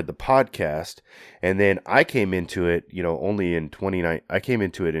started the podcast, and then I came into it, only in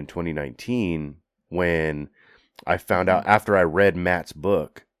 2019 when I found out after I read Matt's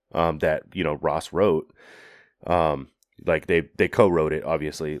book that Ross wrote. Like they co-wrote it,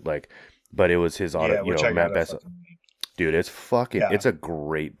 obviously, but it was his auto, Matt Bessa. Dude, it's fucking, it's a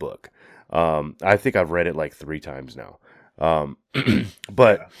great book. I think I've read it like 3 times now.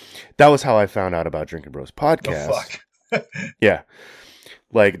 But that was how I found out about Drinking Bros podcast. Yeah.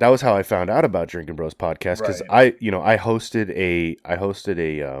 Like that was how I found out about Drinking Bros podcast. Cause I hosted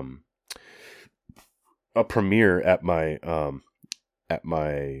a premiere at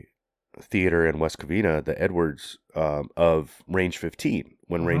my theater in West Covina, the Edwards, of Range 15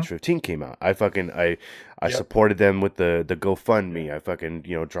 when Range 15 came out. I supported them with the GoFundMe. I fucking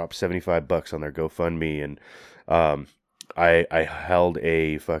dropped $75 on their GoFundMe, and I held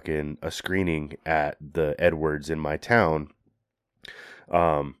a screening at the Edwards in my town,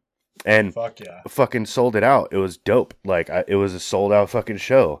 and fucking sold it out. It was dope. Like it was a sold out fucking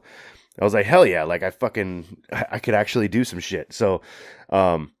show. I was like, hell yeah! Like I could actually do some shit. So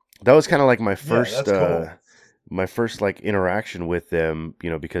that was kind of like my first cool. My first like interaction with them,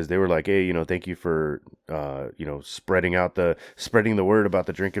 because they were like, hey, thank you for spreading the word about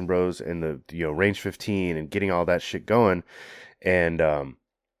the Drinking Bros and the Range 15 and getting all that shit going. And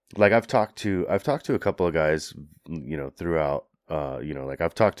like I've talked to a couple of guys throughout, like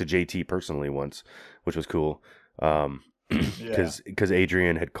I've talked to JT personally once, which was cool, because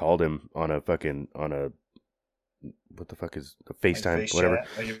Adrian had called him on a what the fuck is a FaceTime, like whatever.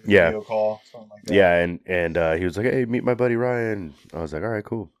 Video call, something like that. Yeah, and he was like, hey, meet my buddy Ryan. I was like, all right,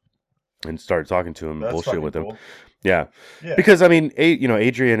 cool. And started talking to him, bullshit with him. Cool. Yeah. Because I mean,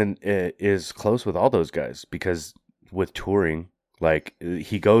 Adrian is close with all those guys because with touring, like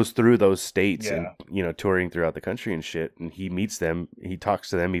he goes through those states and touring throughout the country and shit, and he meets them, he talks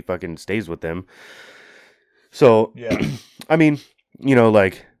to them, he fucking stays with them. So I mean,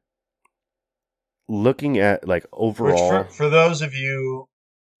 like looking at like overall, for those of you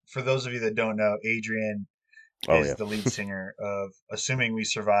that don't know, Adrian is the lead singer of Assuming We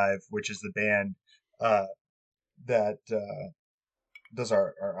Survive, which is the band that does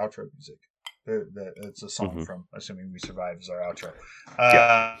our outro music. It's a song from Assuming We Survive is our outro.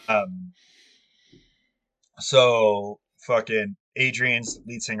 So fucking Adrian's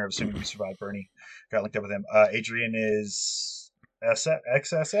lead singer of Assuming We Survive, Bernie, got linked up with him. Adrian is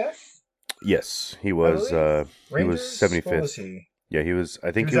XSF. Yes, he was. He was 75th. What was he? Yeah, he was.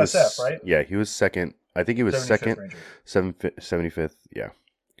 I think he was SF, right? Yeah, he was second. I think he was second. 75th. Yeah.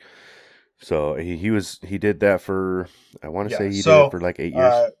 So he did that for. I want to say he did it for like 8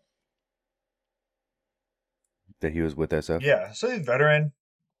 years. That he was with SF. Yeah, so he's a veteran,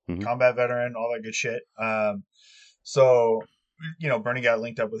 combat veteran, all that good shit. So Bernie got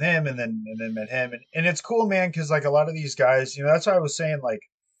linked up with him, and then met him, and it's cool, man, because like a lot of these guys, that's why I was saying like.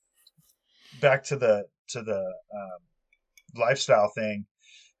 Back to the lifestyle thing,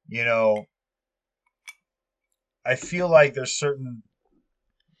 I feel like there's certain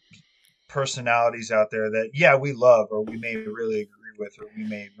personalities out there that we love or we may really agree with or we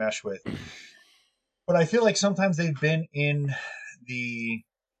may mesh with, but I feel like sometimes they've been in the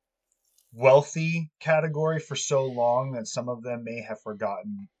wealthy category for so long that some of them may have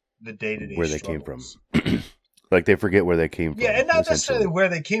forgotten the day-to-day where struggles. They came from. Like they forget where they came from. Yeah, and not necessarily where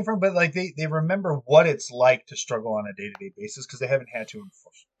they came from, but like they remember what it's like to struggle on a day-to-day basis because they haven't had to in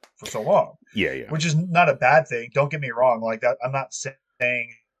for so long. Yeah, yeah. Which is not a bad thing. Don't get me wrong. Like that, I'm not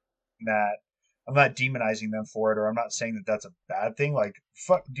saying that, I'm not demonizing them for it, or I'm not saying that that's a bad thing. Like,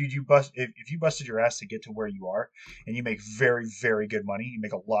 fuck, dude, if you busted your ass to get to where you are, and you make very, very good money, you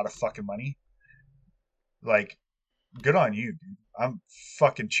make a lot of fucking money. Like, good on you, dude. I'm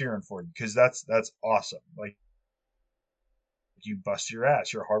fucking cheering for you because that's awesome. Like, you bust your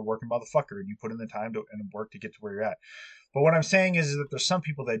ass. You're a hardworking motherfucker, and you put in the time and work to get to where you're at. But what I'm saying is that there's some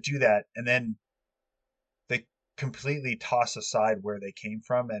people that do that, and then they completely toss aside where they came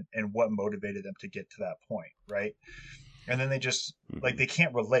from and what motivated them to get to that point, right? And then they just like they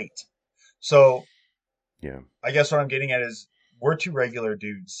can't relate. So Yeah. I guess what I'm getting at is we're two regular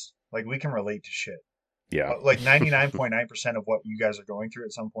dudes. Like we can relate to shit. Yeah. Like 99.9% of what you guys are going through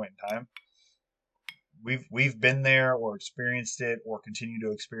at some point in time, we've been there or experienced it or continue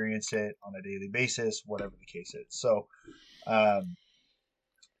to experience it on a daily basis, whatever the case is. So,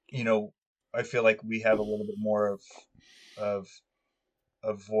 you know, I feel like we have a little bit more of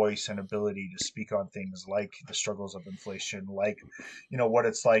voice and ability to speak on things like the struggles of inflation, like, you know, what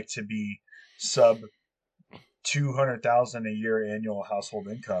it's like to be sub 200,000 a year annual household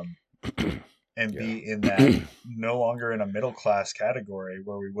income and be in that no longer in a middle class category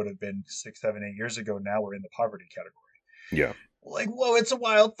where we would have been 6, 7, 8 years ago. Now we're in the poverty category. Yeah. Like, whoa, it's a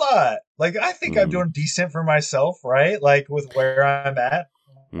wild thought. Like, I think I'm doing decent for myself, right? Like with where I'm at,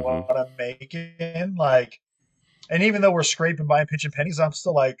 what I'm making, like, and even though we're scraping by and pinching pennies, I'm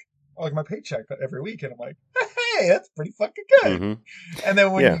still like my paycheck every week, and I'm like, hey, that's pretty fucking good. And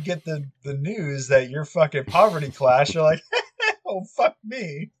then when you get the news that you're fucking poverty class, you're like, oh fuck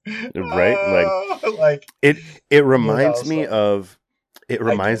me, right? Like it reminds me like, of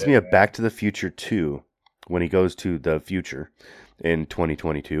man. Back to the Future 2 when he goes to the future in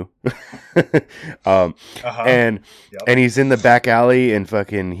 2022. And he's in the back alley and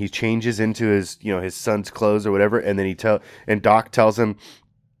fucking he changes into his, you know, his son's clothes or whatever, and then Doc tells him,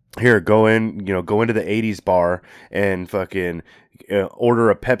 here, go into the 80s bar and fucking order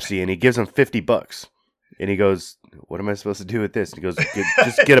a Pepsi, and he gives him $50. And he goes, what am I supposed to do with this? And he goes,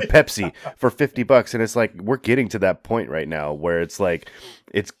 just get a Pepsi for $50. And it's like, we're getting to that point right now where it's like,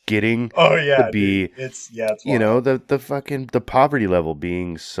 it's getting to be, dude. It's you know, the fucking, the poverty level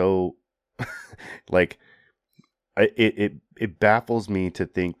being so like, it baffles me to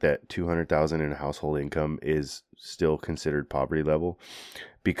think that 200,000 in household income is still considered poverty level,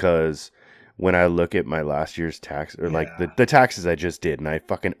 because when I look at my last year's tax, or like the taxes I just did, and I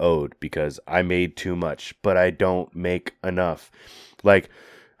fucking owed because I made too much, but I don't make enough. Like,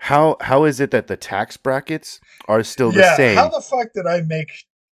 how is it that the tax brackets are still the same? How the fuck did I make?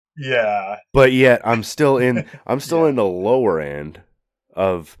 Yeah, but yet I'm still in the lower end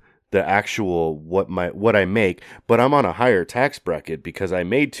of the actual what I make, but I'm on a higher tax bracket because I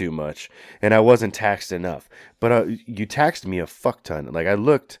made too much and I wasn't taxed enough. But you taxed me a fuck ton. Like,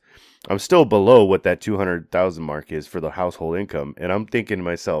 I'm still below what that 200,000 mark is for the household income, and I'm thinking to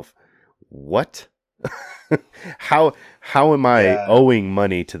myself, what? how am I owing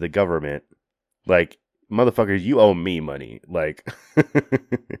money to the government? Like, motherfucker, you owe me money. Like,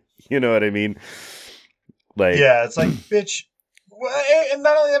 you know what I mean? Like, yeah, it's like, bitch. And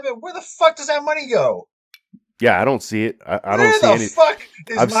not only that, but where the fuck does that money go? Yeah, I don't see it. I don't see any. Fuck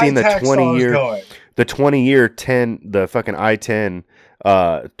is I've seen the 20-year, going? The 20-year 10, the fucking I-10,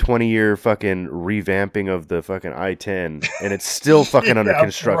 20-year fucking revamping of the fucking I-10, and it's still fucking under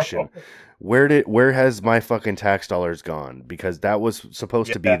construction. Bro. Where has my fucking tax dollars gone? Because that was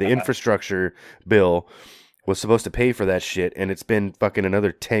supposed to be the infrastructure bill was supposed to pay for that shit, and it's been fucking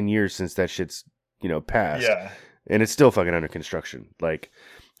another 10 years since that shit's, you know, passed. Yeah. And it's still fucking under construction. Like,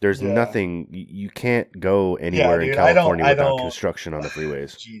 there's nothing, you can't go anywhere in California without construction on the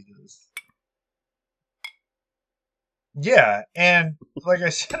freeways. Jesus. Yeah, and like I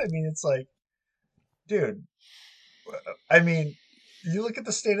said, I mean, it's like, dude, I mean, you look at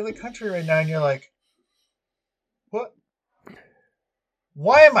the state of the country right now and you're like, what?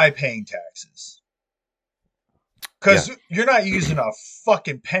 Why am I paying taxes? Because you're not using a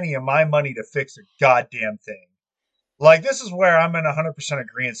fucking penny of my money to fix a goddamn thing. Like, this is where I'm in 100%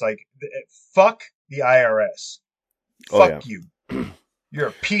 agreement. It's like, fuck the IRS. Fuck you. You're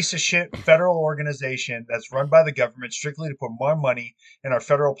a piece of shit federal organization that's run by the government strictly to put more money in our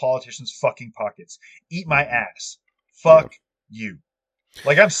federal politicians' fucking pockets. Eat my ass. Fuck you.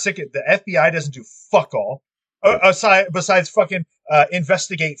 Like, I'm sick of the FBI doesn't do fuck all. Besides fucking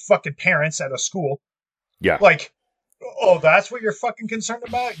investigate fucking parents at a school. Yeah. Like, oh, that's what you're fucking concerned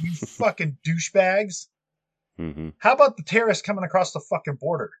about? You fucking douchebags. Mm-hmm. How about the terrorists coming across the fucking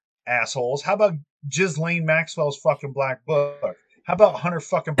border, assholes? How about Ghislaine Maxwell's fucking black book? How about Hunter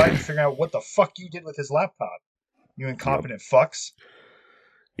fucking Biden figuring out what the fuck you did with his laptop? You incompetent fucks.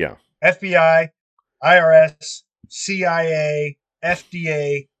 Yeah. FBI, IRS, CIA,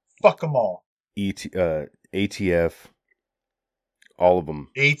 FDA, fuck them all. ATF, all of them.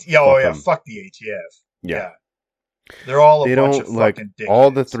 Fuck the ATF. Yeah. They're all a bunch of fucking dickheads.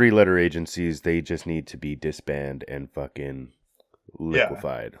 All the 3-letter agencies, they just need to be disbanded and fucking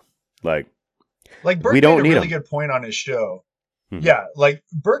liquefied. Like Burke made a really good point on his show. Mm-hmm. Yeah, like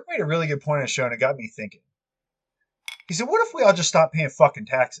Burke made a really good point on his show, and it got me thinking. He said, what if we all just stopped paying fucking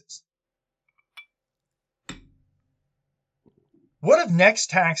taxes? What if next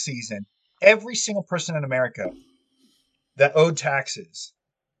tax season, every single person in America that owed taxes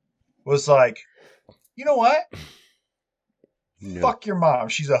was like, you know what? No. Fuck your mom.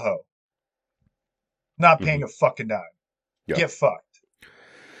 She's a hoe. Not paying a fucking dime. Yep. Get fucked.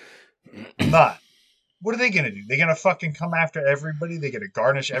 Not. What are they going to do? They're going to fucking come after everybody? They're going to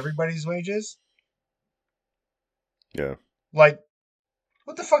garnish everybody's wages? Yeah. Like,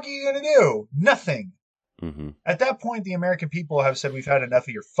 what the fuck are you going to do? Nothing. Mm-hmm. At that point, the American people have said, we've had enough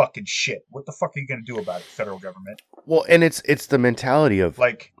of your fucking shit. What the fuck are you going to do about it, federal government? Well, and it's the mentality of...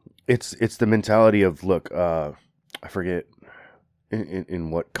 like, it's the mentality of, look, I forget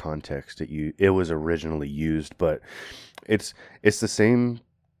in what context it was originally used, but it's the same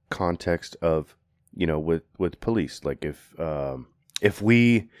context of, you know, with police. Like, if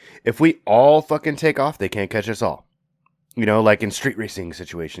we all fucking take off, they can't catch us all. You know, like in street racing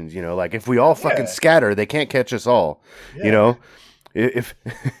situations, you know, like if we all fucking scatter, they can't catch us all. Yeah. You know, if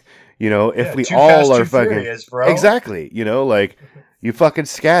if we all are fucking furious, bro. Exactly, you know, like you fucking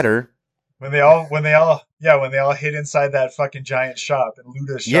scatter. When they all hit inside that fucking giant shop and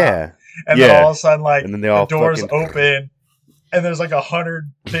loot a shop, and then all of a sudden, like, and then the doors open, and there's like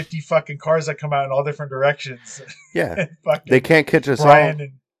 150 fucking cars that come out in all different directions. Yeah, they can't catch us all.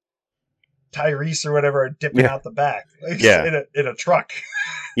 And Tyrese or whatever are dipping out the back, like, in a truck.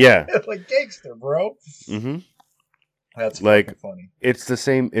 Yeah, like gangster, bro. Mm-hmm. That's like funny. It's the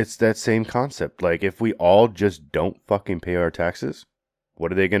same. It's that same concept. Like if we all just don't fucking pay our taxes, what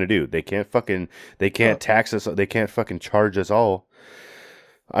are they gonna do? They can't tax us. They can't fucking charge us all.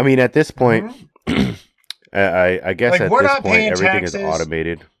 I mean, at this point, I guess like, at this point everything is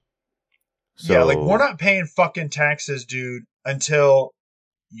automated. So... yeah, like we're not paying fucking taxes, dude, until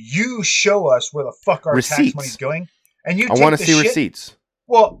you show us where the fuck our tax money's going, and I want to see receipts.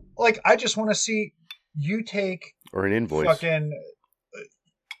 Well, like I just want to see you take or an invoice. Fucking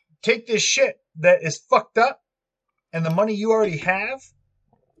take this shit that is fucked up, and the money you already have,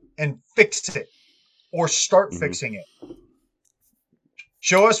 and fix it, or start fixing it.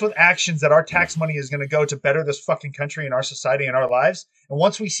 Show us with actions that our tax money is going to go to better this fucking country and our society and our lives. And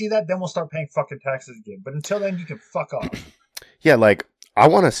once we see that, then we'll start paying fucking taxes again. But until then, you can fuck off. Yeah, like. I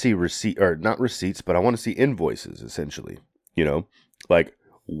want to see not receipts, but I want to see invoices, essentially. You know, like,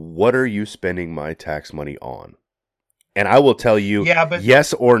 what are you spending my tax money on? And I will tell you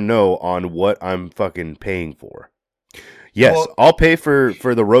yes or no on what I'm fucking paying for. Yes, I'll pay for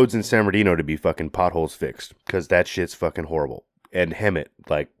the roads in San Bernardino to be fucking potholes fixed, because that shit's fucking horrible. And Hemet,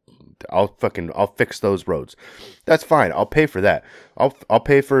 like, I'll fix those roads. That's fine. I'll pay for that. I'll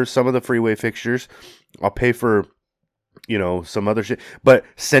pay for some of the freeway fixtures. I'll pay for, you know, some other shit. But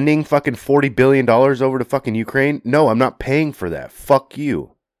sending fucking $40 billion over to fucking Ukraine? No, I'm not paying for that. Fuck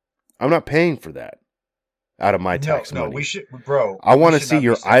you. I'm not paying for that out of my tax money. No, we should, bro. I want to see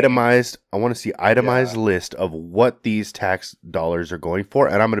your itemized. I want to see itemized list of what these tax dollars are going for,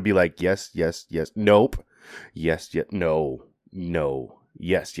 and I'm going to be like, yes, yes, yes, nope, yes, yes, no, no,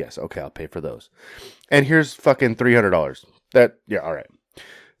 yes, yes. Okay, I'll pay for those. And here's fucking $300. All right,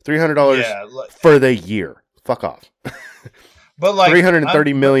 $300 for the year. Fuck off. But like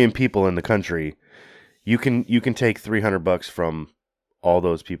 330 million people in the country, you can take $300 from all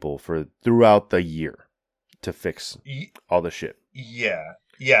those people for throughout the year to fix all the shit. Yeah.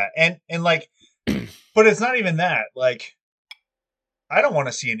 And like, but it's not even that. Like, I don't want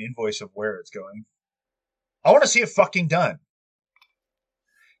to see an invoice of where it's going. I want to see it fucking done.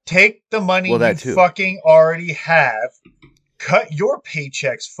 Take the money you fucking already have, cut your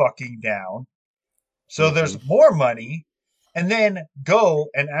paychecks fucking down, so there's more money, and then go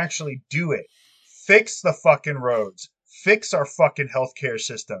and actually do it. Fix the fucking roads. Fix our fucking healthcare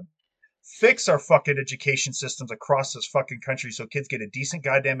system. Fix our fucking education systems across this fucking country so kids get a decent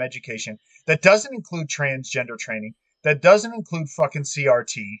goddamn education that doesn't include transgender training, that doesn't include fucking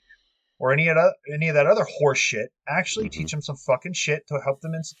CRT or any of that other horse shit. Actually teach them some fucking shit to help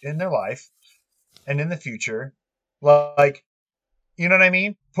them in their life and in the future. Like, You know what I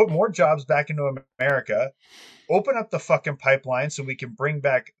mean? Put more jobs back into America. Open up the fucking pipeline so we can bring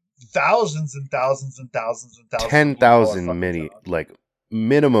back thousands and thousands and thousands and thousands of blue collar 10,000 fucking many, jobs. like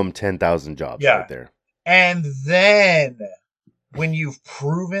minimum 10,000 jobs Yeah. right there. And then when you've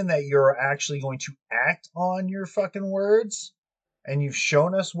proven that you're actually going to act on your fucking words and you've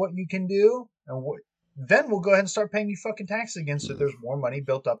shown us what you can do, and then we'll go ahead and start paying you fucking taxes again so there's more money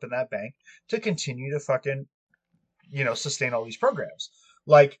built up in that bank to continue to fucking, sustain all these programs.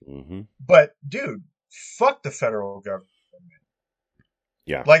 Like, but dude, fuck the federal government.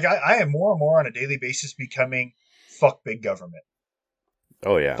 Yeah. Like, I am more and more on a daily basis becoming fuck big government.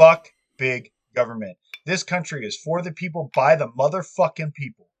 Oh, yeah. Fuck big government. This country is for the people, by the motherfucking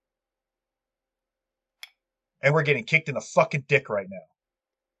people. And we're getting kicked in the fucking dick right now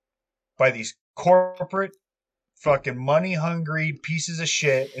by these corporate fucking money hungry pieces of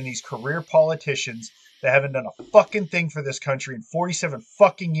shit and these career politicians that haven't done a fucking thing for this country in 47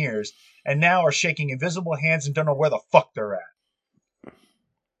 fucking years and now are shaking invisible hands and don't know where the fuck they're at.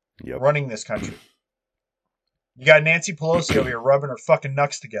 Yep. Running this country. You got Nancy Pelosi over here rubbing her fucking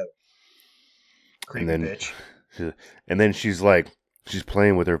nuts together. Creepy bitch. And then she's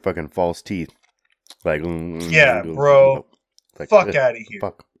playing with her fucking false teeth. Like, yeah, bro. Like, fuck out of here.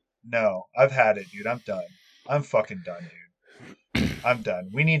 Fuck. No, I've had it, dude. I'm done. I'm fucking done, dude. I'm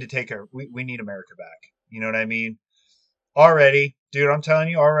done. We need to take we need America back. You know what I mean? Already, dude, I'm telling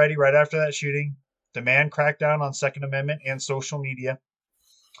you, already, right after that shooting, demand crackdown on Second Amendment and social media.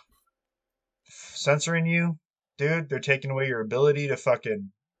 Censoring you, dude, they're taking away your ability to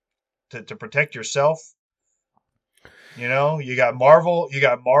fucking to protect yourself. You know, you got Marvel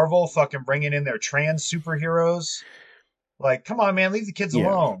fucking bringing in their trans superheroes. Like, come on, man, leave the kids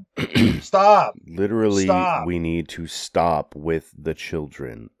alone. Stop. Literally, Stop. We need to stop with the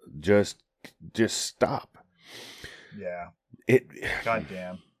children. Just stop. Yeah.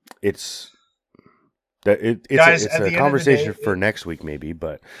 Goddamn. It's Guys, it's a conversation for next week, maybe,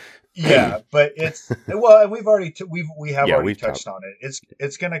 but yeah, but it's well, we've already we have already touched on it.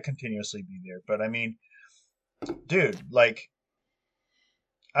 It's gonna continuously be there, but I mean, dude, like,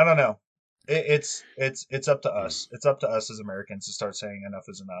 I don't know. It's up to us. It's up to us as Americans to start saying enough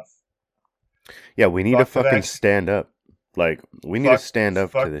is enough. Yeah, we need to fucking stand up. Like, we need to stand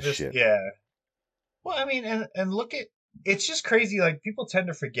up to this shit. Yeah. Well, I mean, and look at, it's just crazy. Like, people tend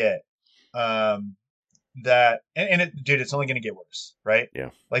to forget that, dude, it's only going to get worse, right? Yeah.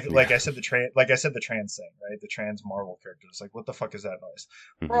 Like I said, the trans thing, right? The trans Marvel characters. Like, what the fuck is that noise,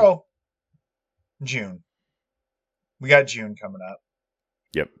 bro? June. We got June coming up.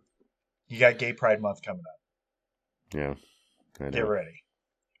 Yep. You got Gay Pride Month coming up. Yeah.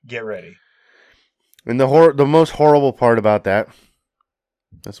 Get ready. And the most horrible part about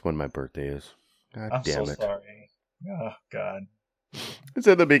that's when my birthday is. God damn it. I'm so sorry. Oh, God. It's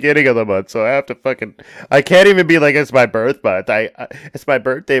at the beginning of the month, so I have to I can't even be like, it's my birth month. It's my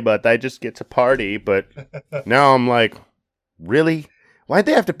birthday month. I just get to party. But now I'm like, really? Why'd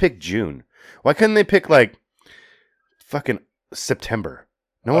they have to pick June? Why couldn't they pick, like, fucking September?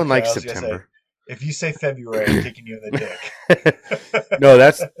 No one likes September. Say, if you say February, I'm kicking you in the dick. No,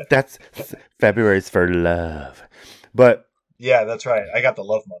 that's February's for love. But yeah, that's right. I got the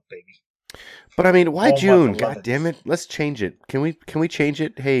love month, baby. But I mean, why June? God damn it! Let's change it. Can we change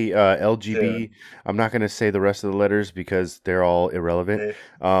it? Hey, LGB. Dude. I'm not going to say the rest of the letters because they're all irrelevant.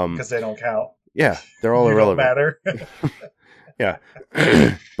 Because they don't count. Yeah, they're all irrelevant. Don't matter. Yeah.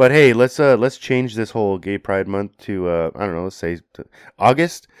 But hey, let's change this whole Gay Pride Month to I don't know. Let's say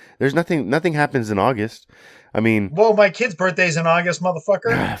August. There's nothing happens in August. I mean, well, my kid's birthday's in August,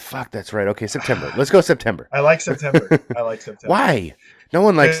 motherfucker. Fuck, that's right. Okay, September. Let's go September. I like September. Why? No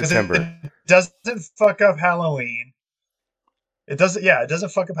one likes September. It doesn't fuck up Halloween. It doesn't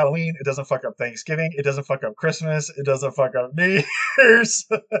fuck up Halloween. It doesn't fuck up Thanksgiving. It doesn't fuck up Christmas. It doesn't fuck up New Year's.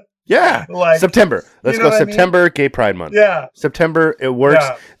 Yeah, like September. Let's go September, Gay Pride Month. Yeah, September. It works.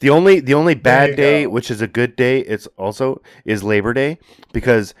 Yeah. The only bad day, which is a good day, is Labor Day,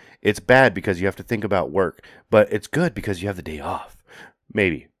 because it's bad because you have to think about work, but it's good because you have the day off.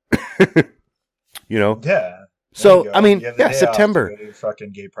 Maybe, you know. Yeah. So I mean, yeah, September.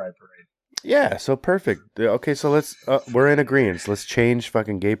 Fucking Gay Pride Parade. Yeah, so perfect. Okay, so let's we're in agreement. Let's change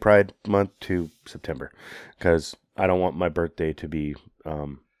fucking Gay Pride Month to September, because I don't want my birthday to be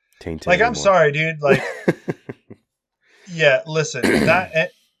tainted. Like, anymore. I'm sorry, dude. Like, yeah, listen,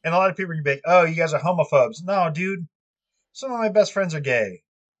 that and a lot of people can be like, "Oh, you guys are homophobes." No, dude. Some of my best friends are gay.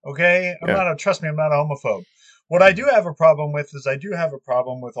 Okay, trust me, I'm not a homophobe. What I do have a problem with is all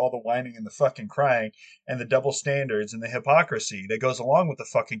the whining and the fucking crying and the double standards and the hypocrisy that goes along with the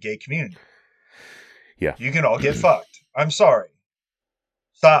fucking gay community. Yeah. You can all get fucked. I'm sorry.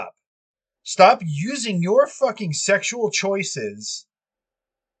 Stop. Stop using your fucking sexual choices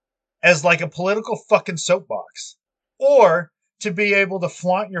as like a political fucking soapbox. Or to be able to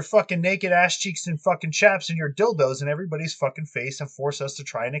flaunt your fucking naked ass cheeks and fucking chaps and your dildos in everybody's fucking face and force us to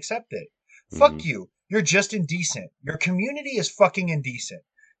try and accept it. Fuck you. You're just indecent. Your community is fucking indecent.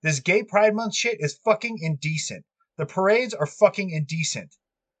 This gay pride month shit is fucking indecent. The parades are fucking indecent.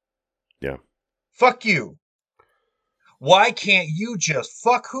 Yeah. Fuck you. Why can't you just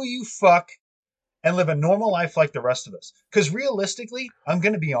fuck who you fuck and live a normal life like the rest of us? Because realistically, I'm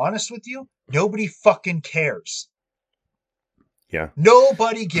going to be honest with you, nobody fucking cares. Yeah.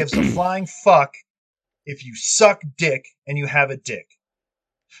 Nobody gives a flying fuck if you suck dick and you have a dick.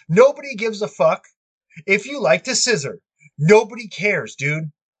 Nobody gives a fuck if you like to scissor. Nobody cares,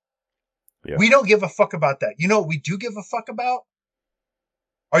 dude. Yeah. We don't give a fuck about that. You know what we do give a fuck about?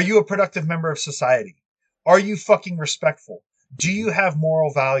 Are you a productive member of society? Are you fucking respectful? Do you have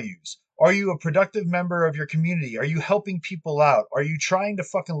moral values? Are you a productive member of your community? Are you helping people out? Are you trying to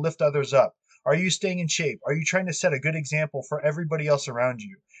fucking lift others up? Are you staying in shape? Are you trying to set a good example for everybody else around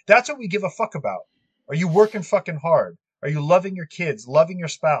you? That's what we give a fuck about. Are you working fucking hard? Are you loving your kids, loving your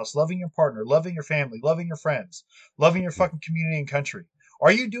spouse, loving your partner, loving your family, loving your friends, loving your fucking community and country?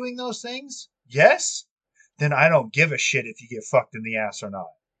 Are you doing those things? Yes? Then I don't give a shit if you get fucked in the ass or not.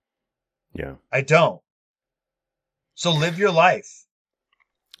 Yeah. I don't. So live your life.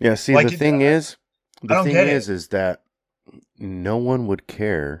 Yeah, see, Like the thing is that no one would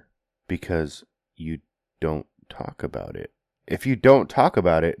care because you don't talk about it. If you don't talk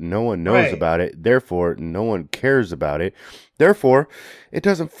about it, no one knows about it. Therefore, no one cares about it. Therefore, it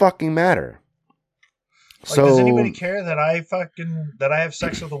doesn't fucking matter. Like, so, does anybody care that I have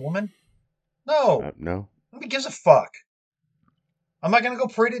sex with a woman? No. No. Nobody gives a fuck. I'm not going to go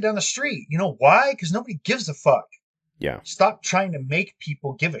parade it down the street. You know why? Because nobody gives a fuck. Yeah. Stop trying to make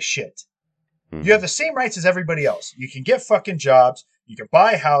people give a shit. Mm-hmm. You have the same rights as everybody else. You can get fucking jobs. You can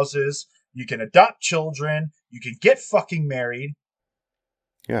buy houses. You can adopt children. You can get fucking married.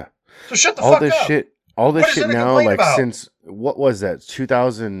 Yeah. So shut the fuck up. All this What is shit there to now, complain like about? since, what was that?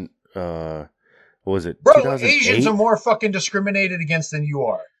 2000, what was it? Bro, 2008? Asians are more fucking discriminated against than you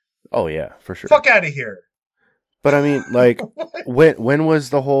are. Oh yeah, for sure. Fuck out of here. But I mean, like, when was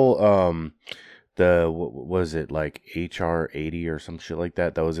the whole, what was it, like HR 80 or some shit like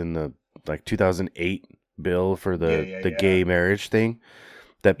that? That was in the, like, 2008 bill for the gay marriage thing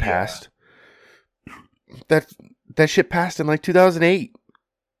that passed. Yeah. That shit passed in, like, 2008.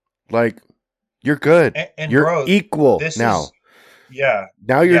 Like, you're good. And you're bro, equal now.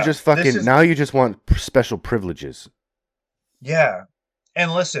 Now you're just fucking, now you just want special privileges. Yeah.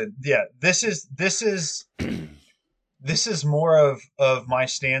 And listen, this is this is more of my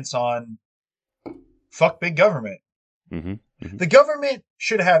stance on fuck big government. Mm-hmm. Mm-hmm. The government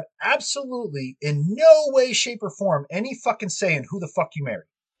should have absolutely, in no way, shape, or form, any fucking say in who the fuck you marry.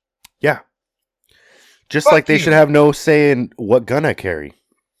 Yeah. Just Fuck like they you. should have no say in what gun I carry,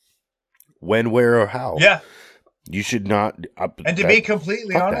 when, where, or how. Yeah. You should not. And to be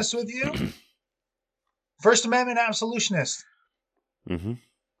completely honest with you, First Amendment absolutionist. Mm-hmm.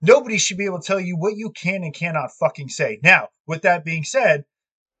 Nobody should be able to tell you what you can and cannot fucking say. Now, with that being said,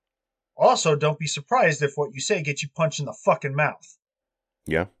 also don't be surprised if what you say gets you punched in the fucking mouth.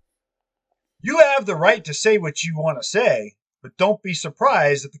 Yeah. You have the right to say what you want to say, but don't be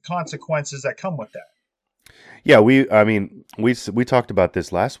surprised at the consequences that come with that. Yeah, we talked about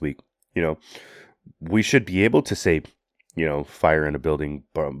this last week. You know, we should be able to say, you know, fire in a building,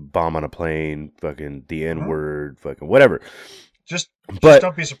 bomb on a plane, fucking the N-word, fucking whatever. Just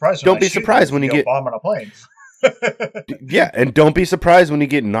don't be surprised. Don't be surprised when you get bomb on a plane. Yeah, and don't be surprised when you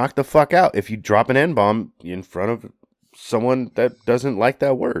get knocked the fuck out if you drop an N-bomb in front of someone that doesn't like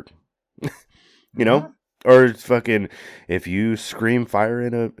that word. You know, or fucking if you scream fire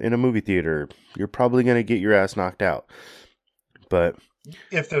in a movie theater, you're probably gonna get your ass knocked out. But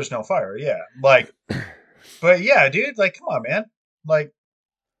if there's no fire, yeah, like, but yeah, dude, like, come on, man, like.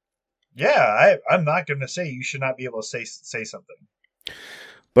 Yeah, I'm not going to say you should not be able to say something.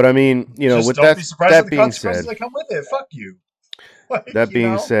 But I mean, you know, just with don't be surprised at the being consequences said, that come with it. Fuck you. Like, that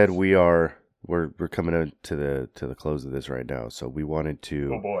being said, we're coming to the close of this right now. So we wanted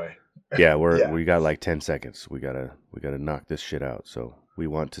to. Oh boy. Yeah, we got like 10 seconds. We gotta knock this shit out. So we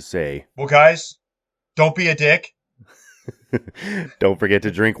want to say. Well, guys, don't be a dick. Don't forget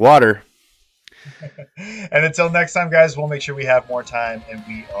to drink water. And until next time, guys, we'll make sure we have more time, and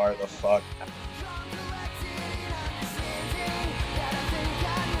we are the fuck